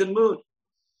be in a good mood.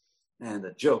 And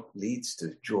a joke leads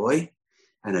to joy.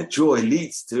 And a joy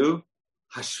leads to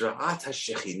Hashra'at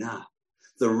HaShekhinah,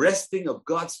 the resting of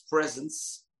God's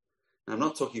presence. I'm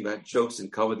not talking about jokes in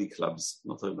comedy clubs. I'm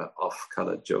not talking about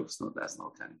off-color jokes. No, that's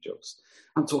not kind of jokes.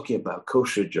 I'm talking about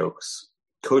kosher jokes,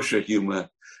 kosher humor,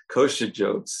 kosher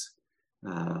jokes.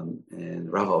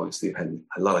 And Rav obviously had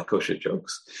a lot of kosher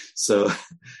jokes. So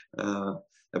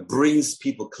it brings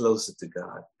people closer to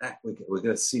God. We're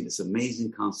going to see this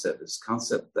amazing concept, this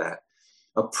concept that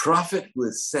a prophet who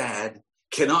is sad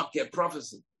cannot get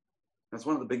prophecy. That's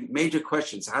one of the big major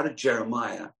questions. How did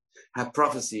Jeremiah have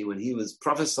prophecy when he was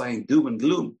prophesying doom and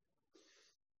gloom?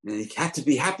 And he had to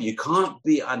be happy. You can't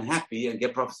be unhappy and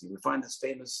get prophecy. We find this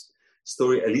famous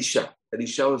story, Elisha.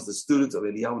 Elisha was the student of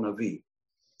Eliyahu Navi.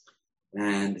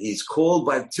 And he's called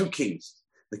by two kings,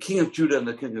 the king of Judah and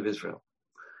the king of Israel.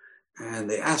 And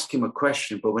they ask him a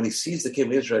question, but when he sees the king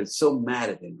of Israel, he's so mad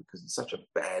at him because he's such a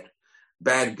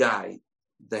bad guy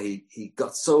that he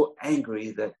got so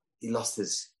angry that he lost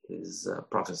his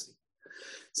prophecy.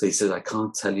 So he says, I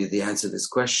can't tell you the answer to this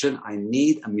question. I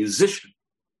need a musician.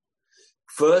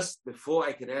 First, before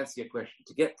I can answer your question,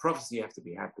 to get prophecy, you have to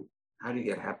be happy. How do you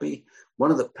get happy?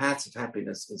 One of the paths of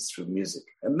happiness is through music.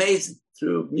 Amazing.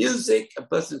 Through music, a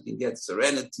person can get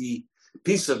serenity,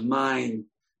 peace of mind,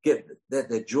 get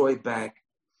their joy back.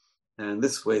 And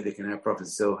this way they can have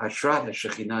prophecy. So Hashrat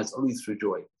HaShekhinah is only through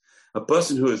joy. A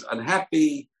person who is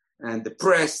unhappy and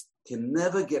depressed can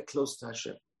never get close to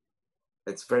Hashem.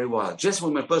 It's very wild. Just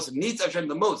when a person needs Hashem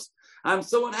the most, I'm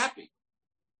so unhappy.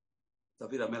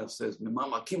 David HaMelech says,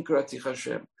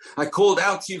 Hashem. I called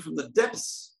out to you from the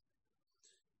depths.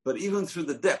 But even through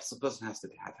the depths, a person has to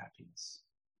have happiness.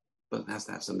 A person has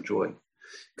to have some joy.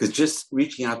 Because just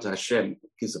reaching out to Hashem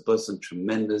gives a person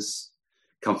tremendous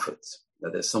comfort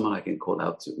that there's someone I can call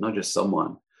out to, not just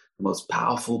someone, the most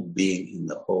powerful being in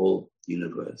the whole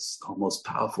universe, the most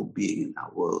powerful being in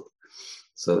our world.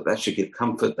 So that should give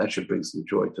comfort, that should bring some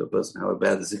joy to a person, however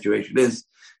bad the situation is.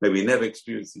 Maybe we never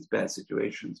experience these bad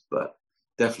situations, but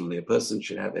definitely a person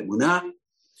should have emunah,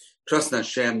 trust in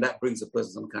Hashem. That brings a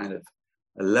person some kind of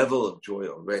a level of joy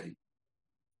already.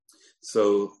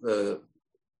 So, a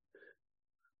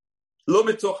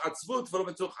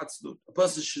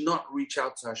person should not reach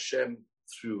out to Hashem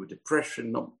through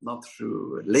depression, not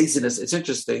through laziness. It's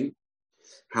interesting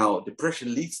how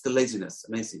depression leads to laziness.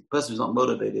 Amazing. A person who's not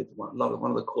motivated, one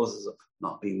of the causes of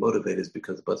not being motivated is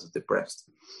because the person is depressed.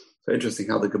 So interesting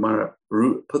how the Gemara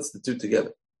puts the two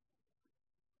together.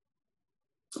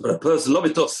 But a person,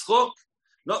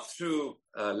 not through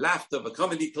laughter of a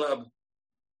comedy club,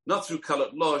 not through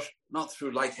colored losh, not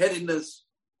through lightheadedness,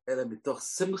 this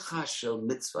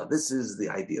is the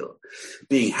ideal.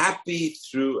 Being happy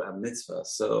through a mitzvah.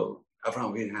 So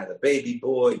Avraham Avinu had a baby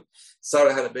boy,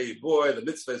 Sarah had a baby boy, the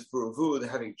mitzvah is puruvu,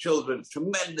 they're having children,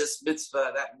 tremendous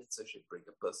mitzvah. That mitzvah should bring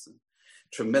a person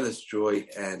tremendous joy,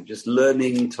 and just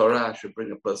learning Torah should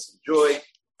bring a person joy.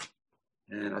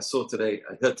 And I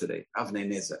heard today, Avnei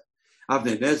Nezer,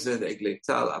 the Eglei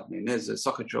Tal, Avnei Nezer,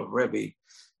 Sokachov Rebbe,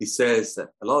 he says that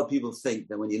a lot of people think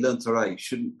that when you learn Torah, you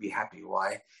shouldn't be happy.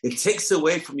 Why? It takes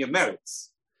away from your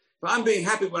merits. If I'm being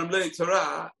happy when I'm learning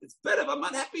Torah, it's better if I'm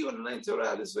unhappy when I'm learning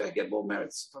Torah. This way I get more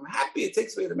merits. If I'm happy, it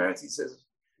takes away the merits. He says,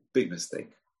 big mistake.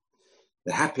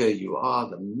 The happier you are,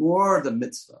 the more the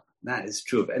mitzvah. That is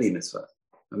true of any mitzvah.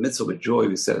 A mitzvah with joy,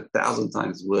 we said 1,000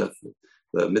 times worth.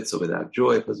 The mitzvah without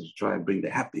joy, a person should try and bring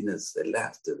their happiness, their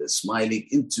laughter, their smiling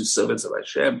into service of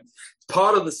Hashem. It's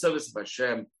part of the service of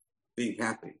Hashem, being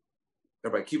happy.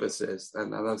 Rabbi Akiva says,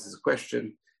 and now this is a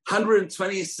question,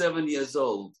 127 years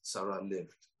old, Sarah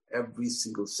lived. Every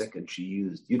single second she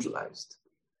utilized.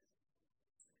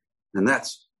 And that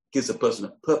gives a person a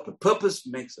purpose. Purpose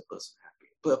makes a person happy.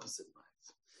 Purpose in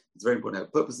life. It's very important to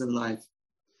have purpose in life.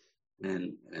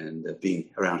 and being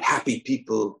around happy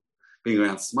people, being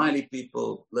around smiley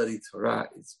people, learning Torah.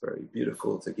 It's very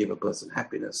beautiful to give a person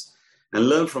happiness and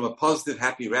learn from a positive,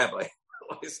 happy rabbi.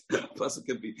 Otherwise, a person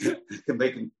can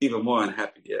make him even more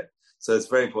unhappy. Yeah. So it's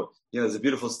very important. There's a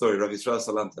beautiful story, Rav Yisrael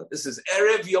Salanta. This is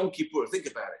Erev Yom Kippur. Think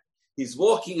about it. He's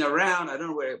walking around, I don't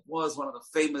know where it was, one of the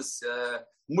famous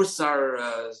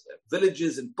Musar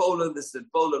villages in Poland. This is in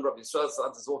Poland. Rav Yisrael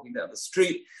Salanta is walking down the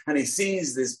street, and he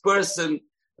sees this person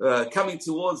coming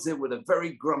towards him with a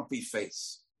very grumpy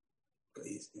face.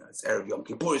 It's Erev Yom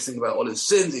Kippur. He's thinking about all his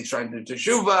sins. He's trying to do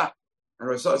teshuvah. And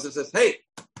Rav Yisrael says, hey,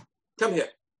 come here.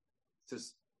 He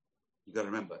says, you got to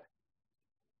remember,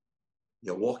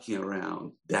 you're walking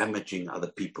around damaging other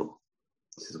people.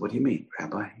 He says, what do you mean,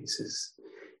 Rabbi? He says,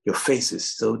 your face is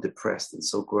so depressed and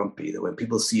so grumpy that when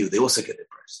people see you, they also get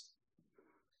depressed.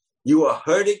 You are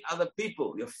hurting other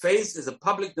people. Your face is a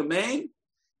public domain.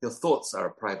 Your thoughts are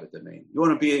a private domain. You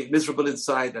want to be miserable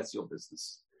inside, that's your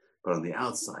business. But on the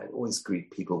outside, always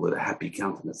greet people with a happy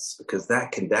countenance, because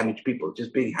that can damage people.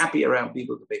 Just being happy around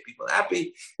people to make people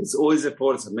happy, it's always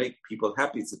important to make people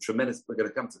happy. It's a tremendous, we're going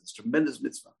to come to this tremendous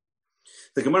mitzvah.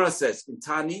 The Gemara says, in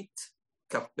Tanit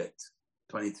Kafbet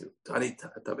 22, Tanit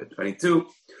Kafbet 22,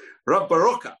 Rab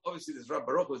Baroka, obviously this Rab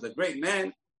Baroka was a great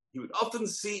man. He would often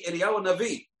see Eliyahu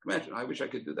Navi. Imagine, I wish I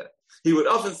could do that. He would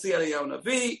often see Eliyahu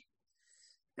Navi,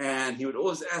 and he would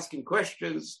always ask him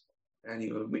questions. And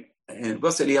he would, and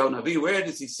what's Eliyahu Navi? Where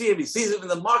does he see him? He sees him in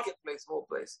the marketplace, of all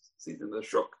places. He sees him in the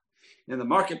shuk, in the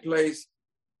marketplace.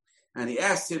 And he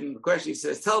asked him the question. He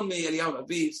says, tell me, Eliyahu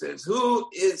Navi, he says, who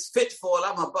is fit for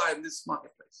Olam Haba in this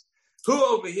marketplace? Who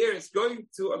over here is going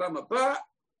to Olam Haba?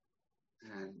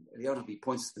 And Eliyahu Navi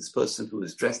points to this person who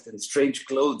is dressed in strange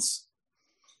clothes.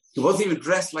 He wasn't even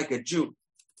dressed like a Jew.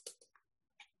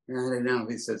 And now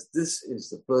he says, this is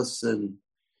the person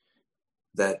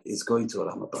that is going to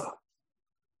Olam Haba.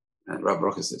 And Rabbi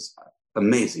Baruch says,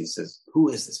 amazing. He says, who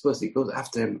is this person? He goes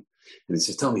after him and he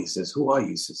says, tell me. He says, who are you?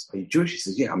 He says, are you Jewish? He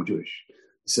says, yeah, I'm Jewish. He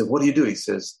said, what do you do? He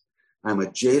says, I'm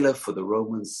a jailer for the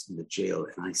Romans in the jail,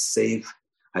 and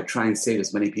I try and save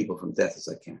as many people from death as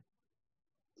I can.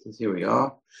 He says, here we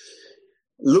are.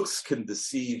 Looks can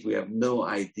deceive. We have no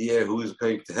idea who is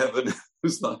going to heaven,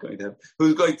 who's not going to heaven,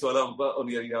 who's going to Olam Haba.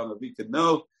 Only Eliyahu Navi can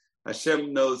know.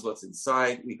 Hashem knows what's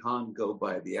inside. We can't go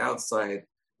by the outside.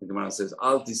 The Gemara says,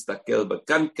 Al tistakel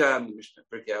b'kankan. Mishnah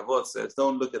Pirkei Avot says,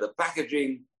 don't look at the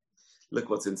packaging. Look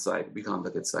what's inside. We can't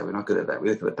look inside. We're not good at that. We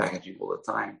look at the packaging all the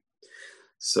time.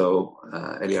 So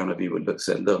Eliyahu Navi would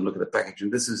say, don't look at the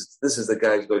packaging. This is the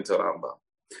guy who's going to Olam Haba.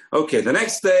 Okay, the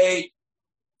next day,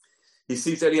 he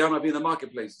sees Eliyahu Navi in the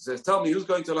marketplace. He says, tell me, who's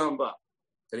going to Olam Haba?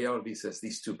 Eliyahu Navi says,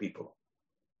 these two people.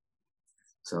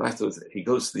 So afterwards, he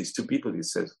goes to these two people. He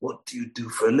says, what do you do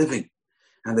for a living?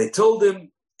 And they told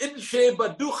him, we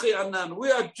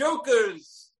are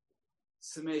jokers.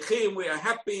 We are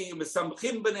happy.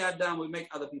 We make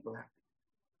other people happy.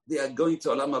 They are going to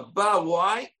Olam Haba.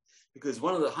 Why? Because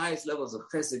one of the highest levels of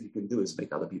chesed you can do is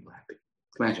make other people happy.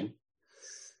 Imagine.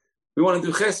 We want to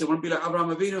do chesed. We want to be like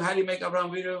Abraham Avinu. How do you make Abraham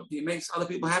Avinu? He makes other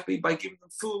people happy by giving them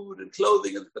food and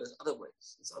clothing. But there's other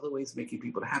ways. There's other ways of making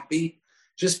people happy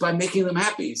just by making them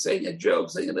happy, saying a joke,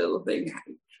 saying a little thing.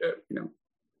 Sure,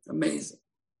 amazing.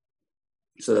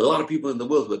 So there are a lot of people in the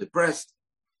world who are depressed.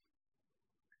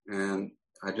 And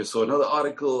I just saw another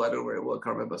article. I don't know where it was. I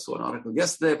can't remember. I saw an article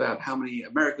yesterday about how many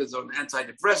Americans are on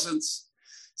antidepressants.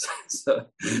 So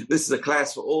this is a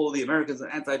class for all the Americans on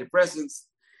antidepressants.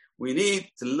 We need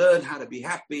to learn how to be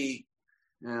happy.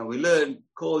 We learn,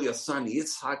 call your son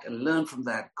Yitzhak and learn from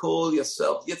that. Call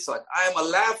yourself Yitzhak. I am a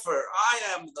laugher. I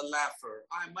am the laugher.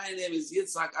 My name is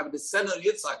Yitzhak. I'm a descendant of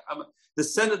Yitzhak. I'm a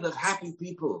descendant of happy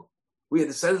people. We are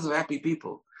descendants of happy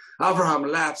people. Abraham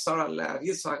laughed, Sarah laughed,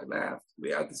 Yitzhak laughed.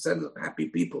 We are descendants of happy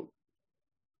people.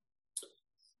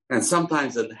 And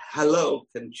sometimes a hello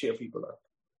can cheer people up.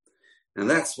 And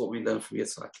that's what we learned from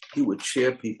Yitzhak. He would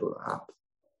cheer people up.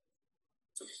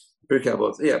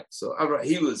 Yeah, so Abraham,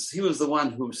 he was the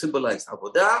one who symbolized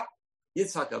Avodah.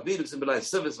 Yitzhak Avinu symbolized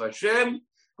service of Hashem. And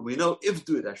we know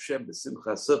Ivdu it Hashem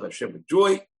b'simcha, serve Hashem with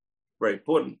joy. Very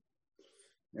important.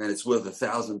 And it's worth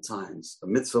 1,000 times. A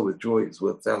mitzvah with joy is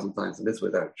worth 1,000 times a mitzvah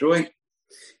without joy.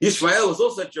 Yishmael was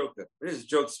also a joker. His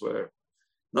jokes were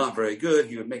not very good.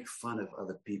 He would make fun of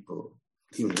other people.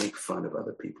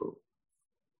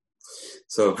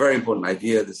 So a very important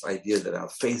idea, this idea that our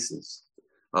faces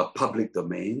are public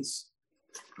domains,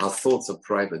 our thoughts are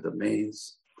private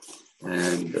domains.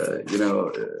 And,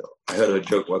 I heard a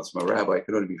joke once from a rabbi. It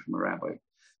could only be from a rabbi.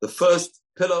 The first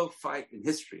pillow fight in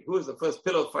history. Who was the first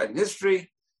pillow fight in history?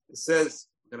 It says,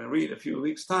 I'm going to read a few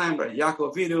weeks' time, right?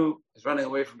 Yaakov Avinu is running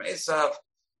away from Esav,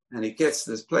 and he gets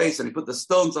to this place, and he put the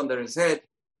stones under his head,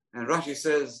 and Rashi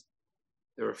says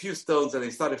there were a few stones, and they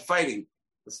started fighting.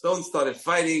 The stones started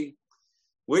fighting,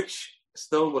 which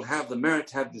stone would have the merit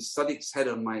to have the Sadiq's head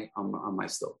on my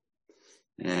stone.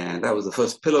 And that was the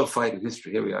first pillow fight in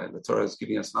history. Here we are. The Torah is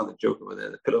giving us another joke over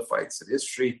there, the pillow fights in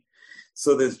history.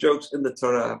 So there's jokes in the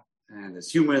Torah, and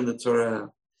there's humor in the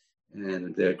Torah,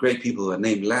 and there are great people who are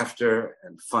named laughter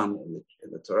and fun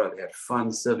in the Torah. They had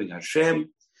fun serving Hashem.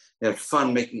 They had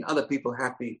fun making other people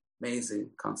happy.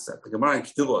 Amazing concept. The Gemara in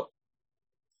Ketubot.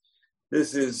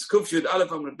 This is Kuf Yud Aleph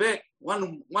Amud Bet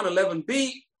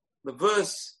 111b, the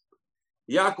verse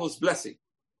Yaakov's blessing.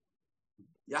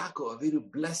 Yaakov Avinu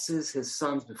blesses his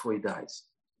sons before he dies.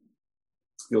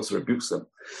 He also rebukes them,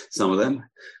 some of them.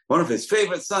 One of his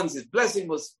favorite sons, his blessing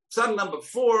was son number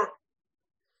 4,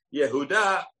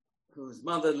 Yehuda, whose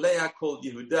mother Leah called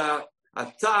Yehuda,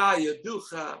 Ata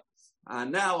Yeducha.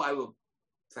 Now I will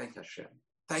thank Hashem.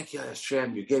 Thank you,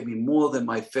 Hashem. You gave me more than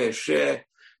my fair share.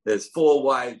 There's 4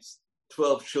 wives,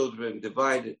 12 children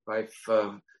divided by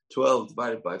 12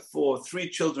 divided by 4, 3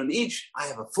 children each. I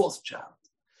have a 4th child.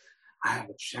 I have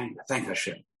a shame. Thank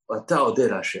Hashem.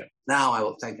 Now I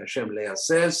will thank Hashem. Leah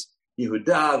says,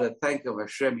 Yehuda, the thank of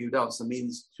Hashem. Yehuda also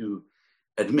means to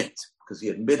admit, because he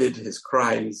admitted his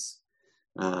crimes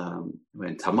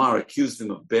when Tamar accused him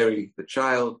of burying the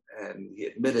child, and he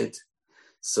admitted.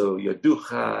 So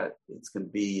Yoducha, it's going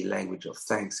to be language of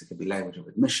thanks. It can be language of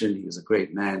admission. He was a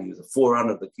great man. He was a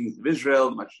forerunner of the kings of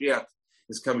Israel. Mashiach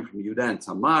is coming from Yehuda and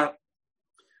Tamar.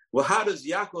 Well, how does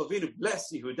Yaakov Avinu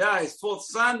bless Yehuda, his 4th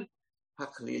son?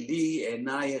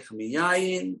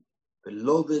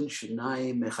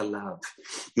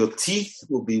 Your teeth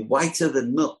will be whiter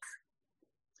than milk.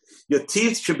 Your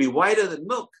teeth should be whiter than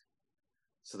milk.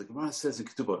 So the Gemara says in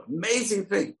Ketubot, amazing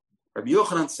thing. Rabbi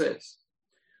Yochanan says,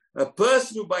 a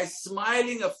person who by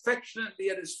smiling affectionately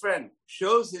at his friend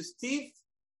shows his teeth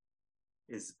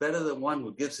is better than one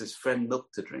who gives his friend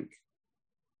milk to drink.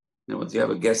 Now, once you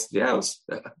have a guest in your house,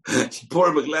 you pour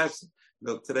him a glass of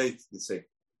milk. Today, you say,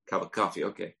 cup of coffee,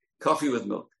 okay. Coffee with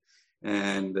milk.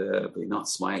 And but you're not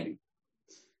smiling.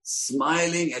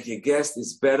 Smiling at your guest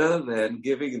is better than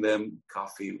giving them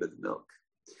coffee with milk.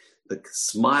 The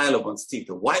smile of one's teeth,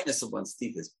 the whiteness of one's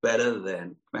teeth is better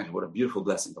than, imagine what a beautiful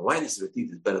blessing. The whiteness of your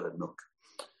teeth is better than milk.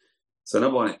 So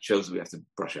number 1, it shows we have to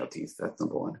brush our teeth. That's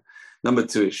number 1. Number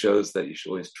 2, it shows that you should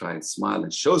always try and smile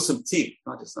and show some teeth,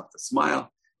 not just enough to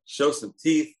smile, show some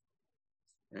teeth.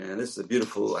 And this is a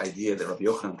beautiful idea that Rabbi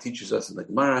Yochanan teaches us in the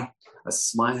Gemara. A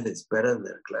smile is better than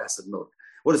a glass of milk.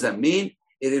 What does that mean?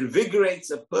 It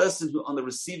invigorates a person who on the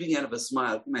receiving end of a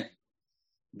smile. Imagine,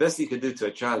 the best you could do to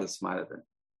a child is smile at them.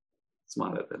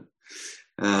 Smile at them.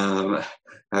 I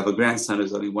have a grandson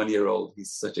who's only 1 year old.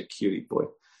 He's such a cutie boy.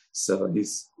 So you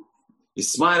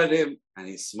smile at him and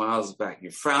he smiles back.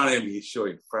 You frown at him, he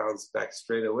frowns back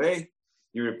straight away.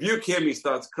 You rebuke him, he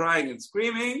starts crying and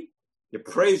screaming. You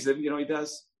praise him, you know what he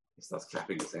does? He starts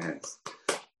clapping his hands.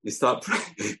 You start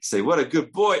praying, you say, what a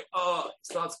good boy. Oh, he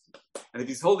starts, and if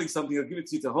he's holding something, he'll give it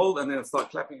to you to hold, and then he'll start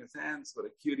clapping his hands. What a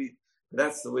cutie.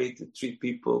 That's the way to treat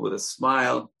people, with a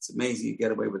smile. It's amazing you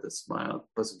get away with a smile.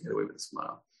 A person can get away with a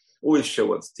smile. Always show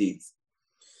one's teeth.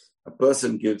 A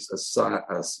person gives a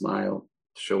smile,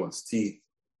 show one's teeth,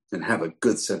 and have a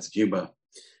good sense of humor.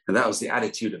 And that was the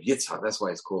attitude of Yitzhak. That's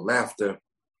why it's called laughter.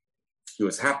 He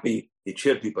was happy. He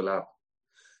cheered people up.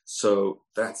 So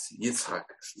that's Yitzhak.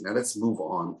 Now let's move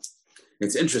on.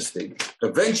 It's interesting.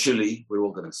 Eventually, we're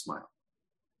all going to smile.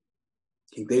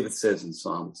 King David says in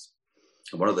Psalms,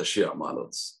 one of the Shir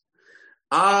Malots,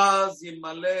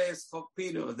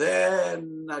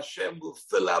 then Hashem will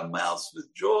fill our mouths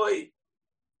with joy.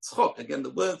 Tzchok, again,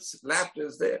 the words, laughter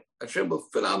is there. Hashem will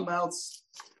fill our mouths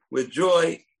with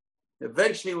joy.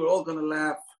 Eventually, we're all going to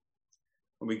laugh.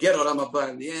 When we get Olam Haba,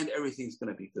 in the end, everything's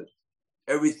going to be good.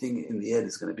 Everything in the end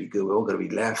is going to be good. We're all going to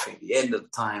be laughing. At the end of the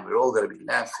time, we're all going to be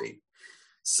laughing.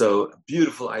 So, a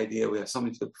beautiful idea. We have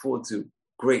something to look forward to.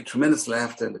 Great, tremendous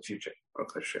laughter in the future.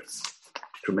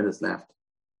 Tremendous laughter.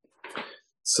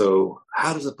 So,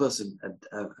 how does a person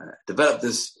develop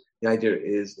this? The idea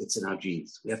is it's in our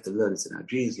genes. We have to learn it's in our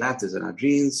genes. Laughter is in our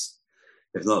genes.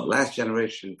 If not last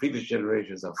generation, previous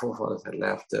generations, our forefathers had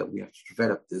laughter. We have to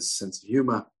develop this sense of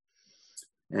humor.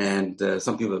 And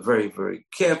some people are very, very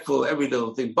careful. Every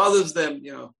little thing bothers them.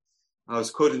 You know, I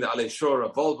was quoting the Alei Shor,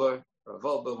 Rav Wolbe. Rav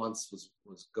Wolbe once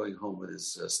was going home with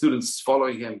his students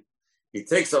following him. He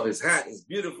takes off his hat, his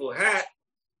beautiful hat,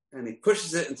 and he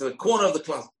pushes it into the corner of the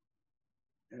closet.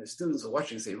 And the students are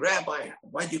watching and say, Rabbi,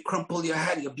 why do you crumple your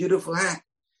hat, your beautiful hat?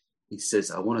 He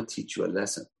says, I want to teach you a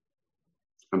lesson.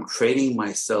 I'm training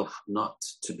myself not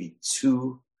to be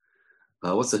too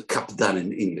What's a kapdan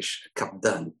in English? A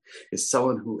kapdan is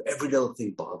someone who every little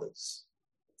thing bothers.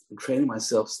 I'm training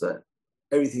myself so that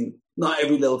not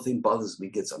every little thing bothers me,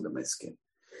 gets under my skin.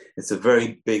 It's a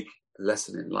very big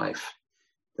lesson in life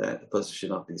that a person should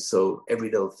not be so every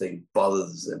little thing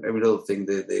bothers them. Every little thing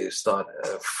they start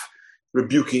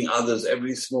rebuking others.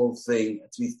 Every small thing,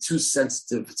 to be too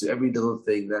sensitive to every little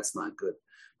thing, that's not good.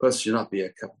 A person should not be a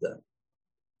kapdan.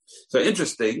 So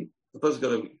interesting. The person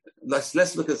going to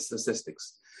let's look at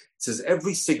statistics. It says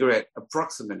every cigarette,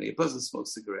 approximately, a person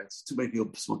smokes cigarettes. Too many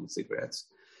people smoking cigarettes.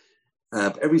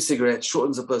 Every cigarette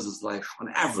shortens a person's life on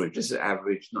average. This is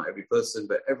average, not every person,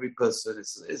 but every person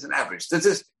is an average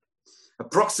statistic.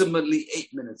 Approximately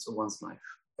 8 minutes of one's life.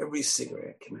 Every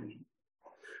cigarette, can imagine.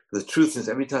 The truth is,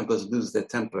 every time a person loses their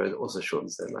temper, it also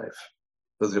shortens their life.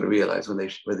 A person's going to realize when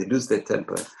they lose their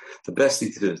temper, the best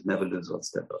thing to do is never lose one's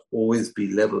temper. Always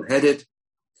be level-headed.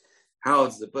 How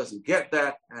does the person get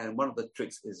that? And one of the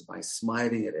tricks is by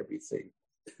smiling at everything.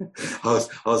 I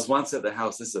was once at the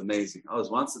house. This is amazing. I was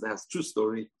once at the house. True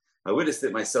story. I witnessed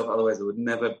it myself. Otherwise, I would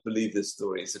never believe this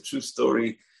story. It's a true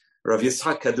story. Rav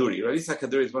Yitzhak Kaduri. Rav Yitzhak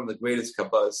Kaduri is one of the greatest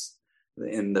Kabbas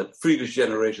in the previous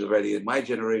generation already. In my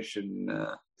generation,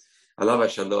 Alav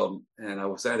Shalom. And I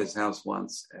was at his house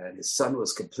once, and his son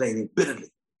was complaining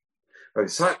bitterly. Rav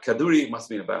Yitzhak Kaduri must have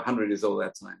been about 100 years old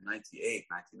at that time, 98,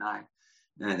 99.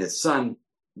 And his son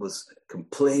was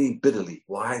complaining bitterly.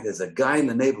 Why? There's a guy in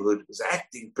the neighborhood who's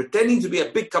pretending to be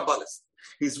a big Kabbalist.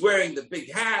 He's wearing the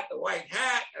big hat, the white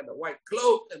hat, and the white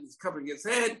cloak, and he's covering his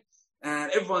head.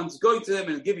 And everyone's going to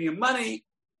him and giving him money.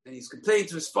 And he's complaining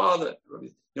to his father.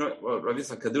 Rav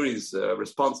Yitzhak Kaduri's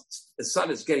response, his son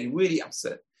is getting really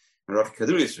upset. And Rav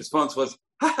Kaduri's response was,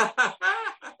 ha, ha, ha, ha.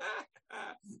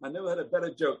 I never heard a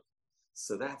better joke.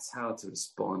 So that's how to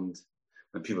respond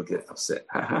when people get upset.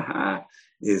 Ha ha ha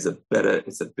it's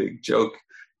a big joke.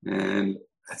 And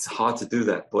it's hard to do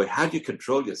that. Boy, how do you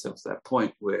control yourself to that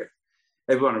point where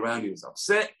everyone around you is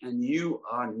upset and you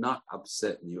are not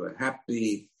upset and you are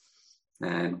happy?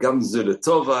 And Gamzu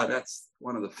Letova, that's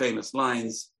one of the famous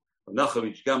lines of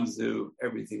Nachavich Gamzu,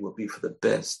 everything will be for the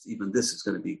best. Even this is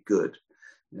going to be good.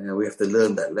 We have to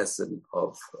learn that lesson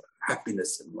of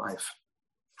happiness in life.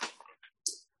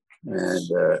 And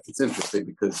it's interesting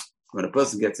because when a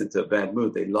person gets into a bad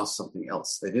mood, they lost something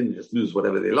else. They didn't just lose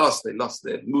whatever they lost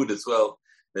their mood as well.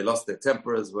 They lost their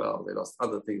temper as well. They lost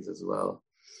other things as well.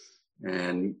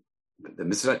 And the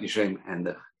Mesilat Yesharim and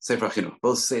the Sefer HaChinuch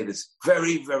both say this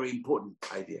very, very important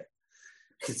idea.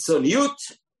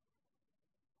 Chitzoniyut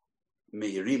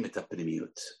meirim et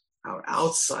hapnimiyut. Our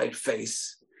outside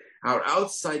face, our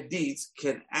outside deeds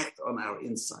can act on our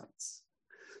insides.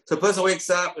 So a person wakes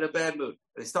up in a bad mood.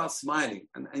 They start smiling.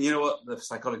 And you know what? The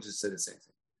psychologists say the same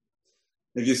thing.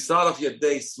 If you start off your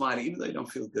day smiling, even though you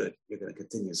don't feel good, you're going to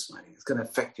continue smiling. It's going to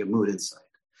affect your mood inside.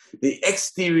 The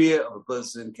exterior of a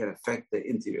person can affect the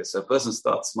interior. So a person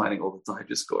starts smiling all the time,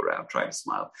 just go around trying to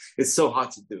smile. It's so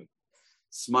hard to do.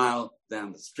 Smile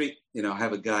down the street. I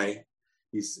have a guy,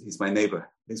 he's my neighbor.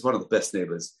 He's one of the best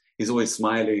neighbors. He's always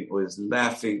smiling, always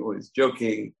laughing, always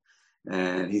joking.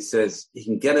 And he says he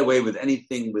can get away with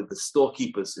anything with the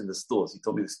storekeepers in the stores. He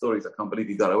told me the stories. I can't believe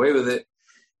he got away with it.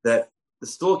 That the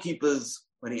storekeepers,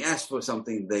 when he asks for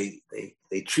something, they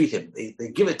treat him. They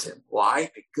give it to him.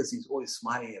 Why? Because he's always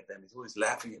smiling at them. He's always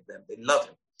laughing at them. They love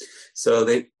him. So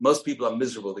most people are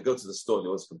miserable. They go to the store and they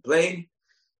always complain.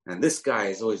 And this guy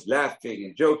is always laughing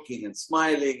and joking and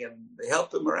smiling, and they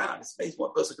help him around. It's amazing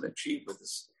what a person can achieve with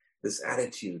this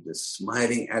attitude. This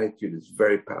smiling attitude is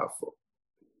very powerful.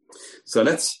 So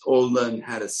let's all learn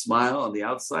how to smile on the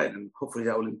outside, and hopefully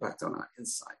that will impact on our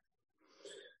inside.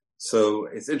 So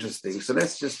it's interesting. So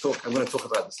let's just talk. I'm going to talk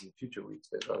about this in the future weeks.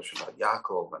 About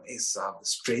Yaakov and Esav, the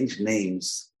strange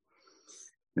names.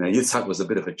 Yitzhak was a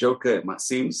bit of a joker, it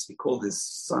seems. He called his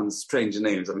sons strange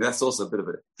names. I mean, that's also a bit of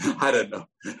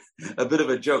a bit of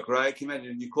a joke, right? Can you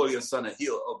imagine you call your son a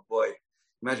heel? Oh boy.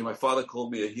 Imagine my father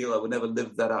called me a heel. I would never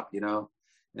live that up,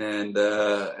 And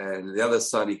the other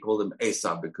son, he called him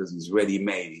Esav because he's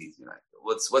ready-made. He's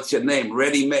what's your name?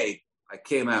 Ready-made. I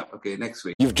came out. Okay, next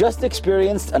week. You've just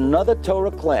experienced another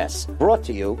Torah class brought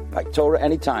to you by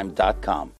TorahAnytime.com.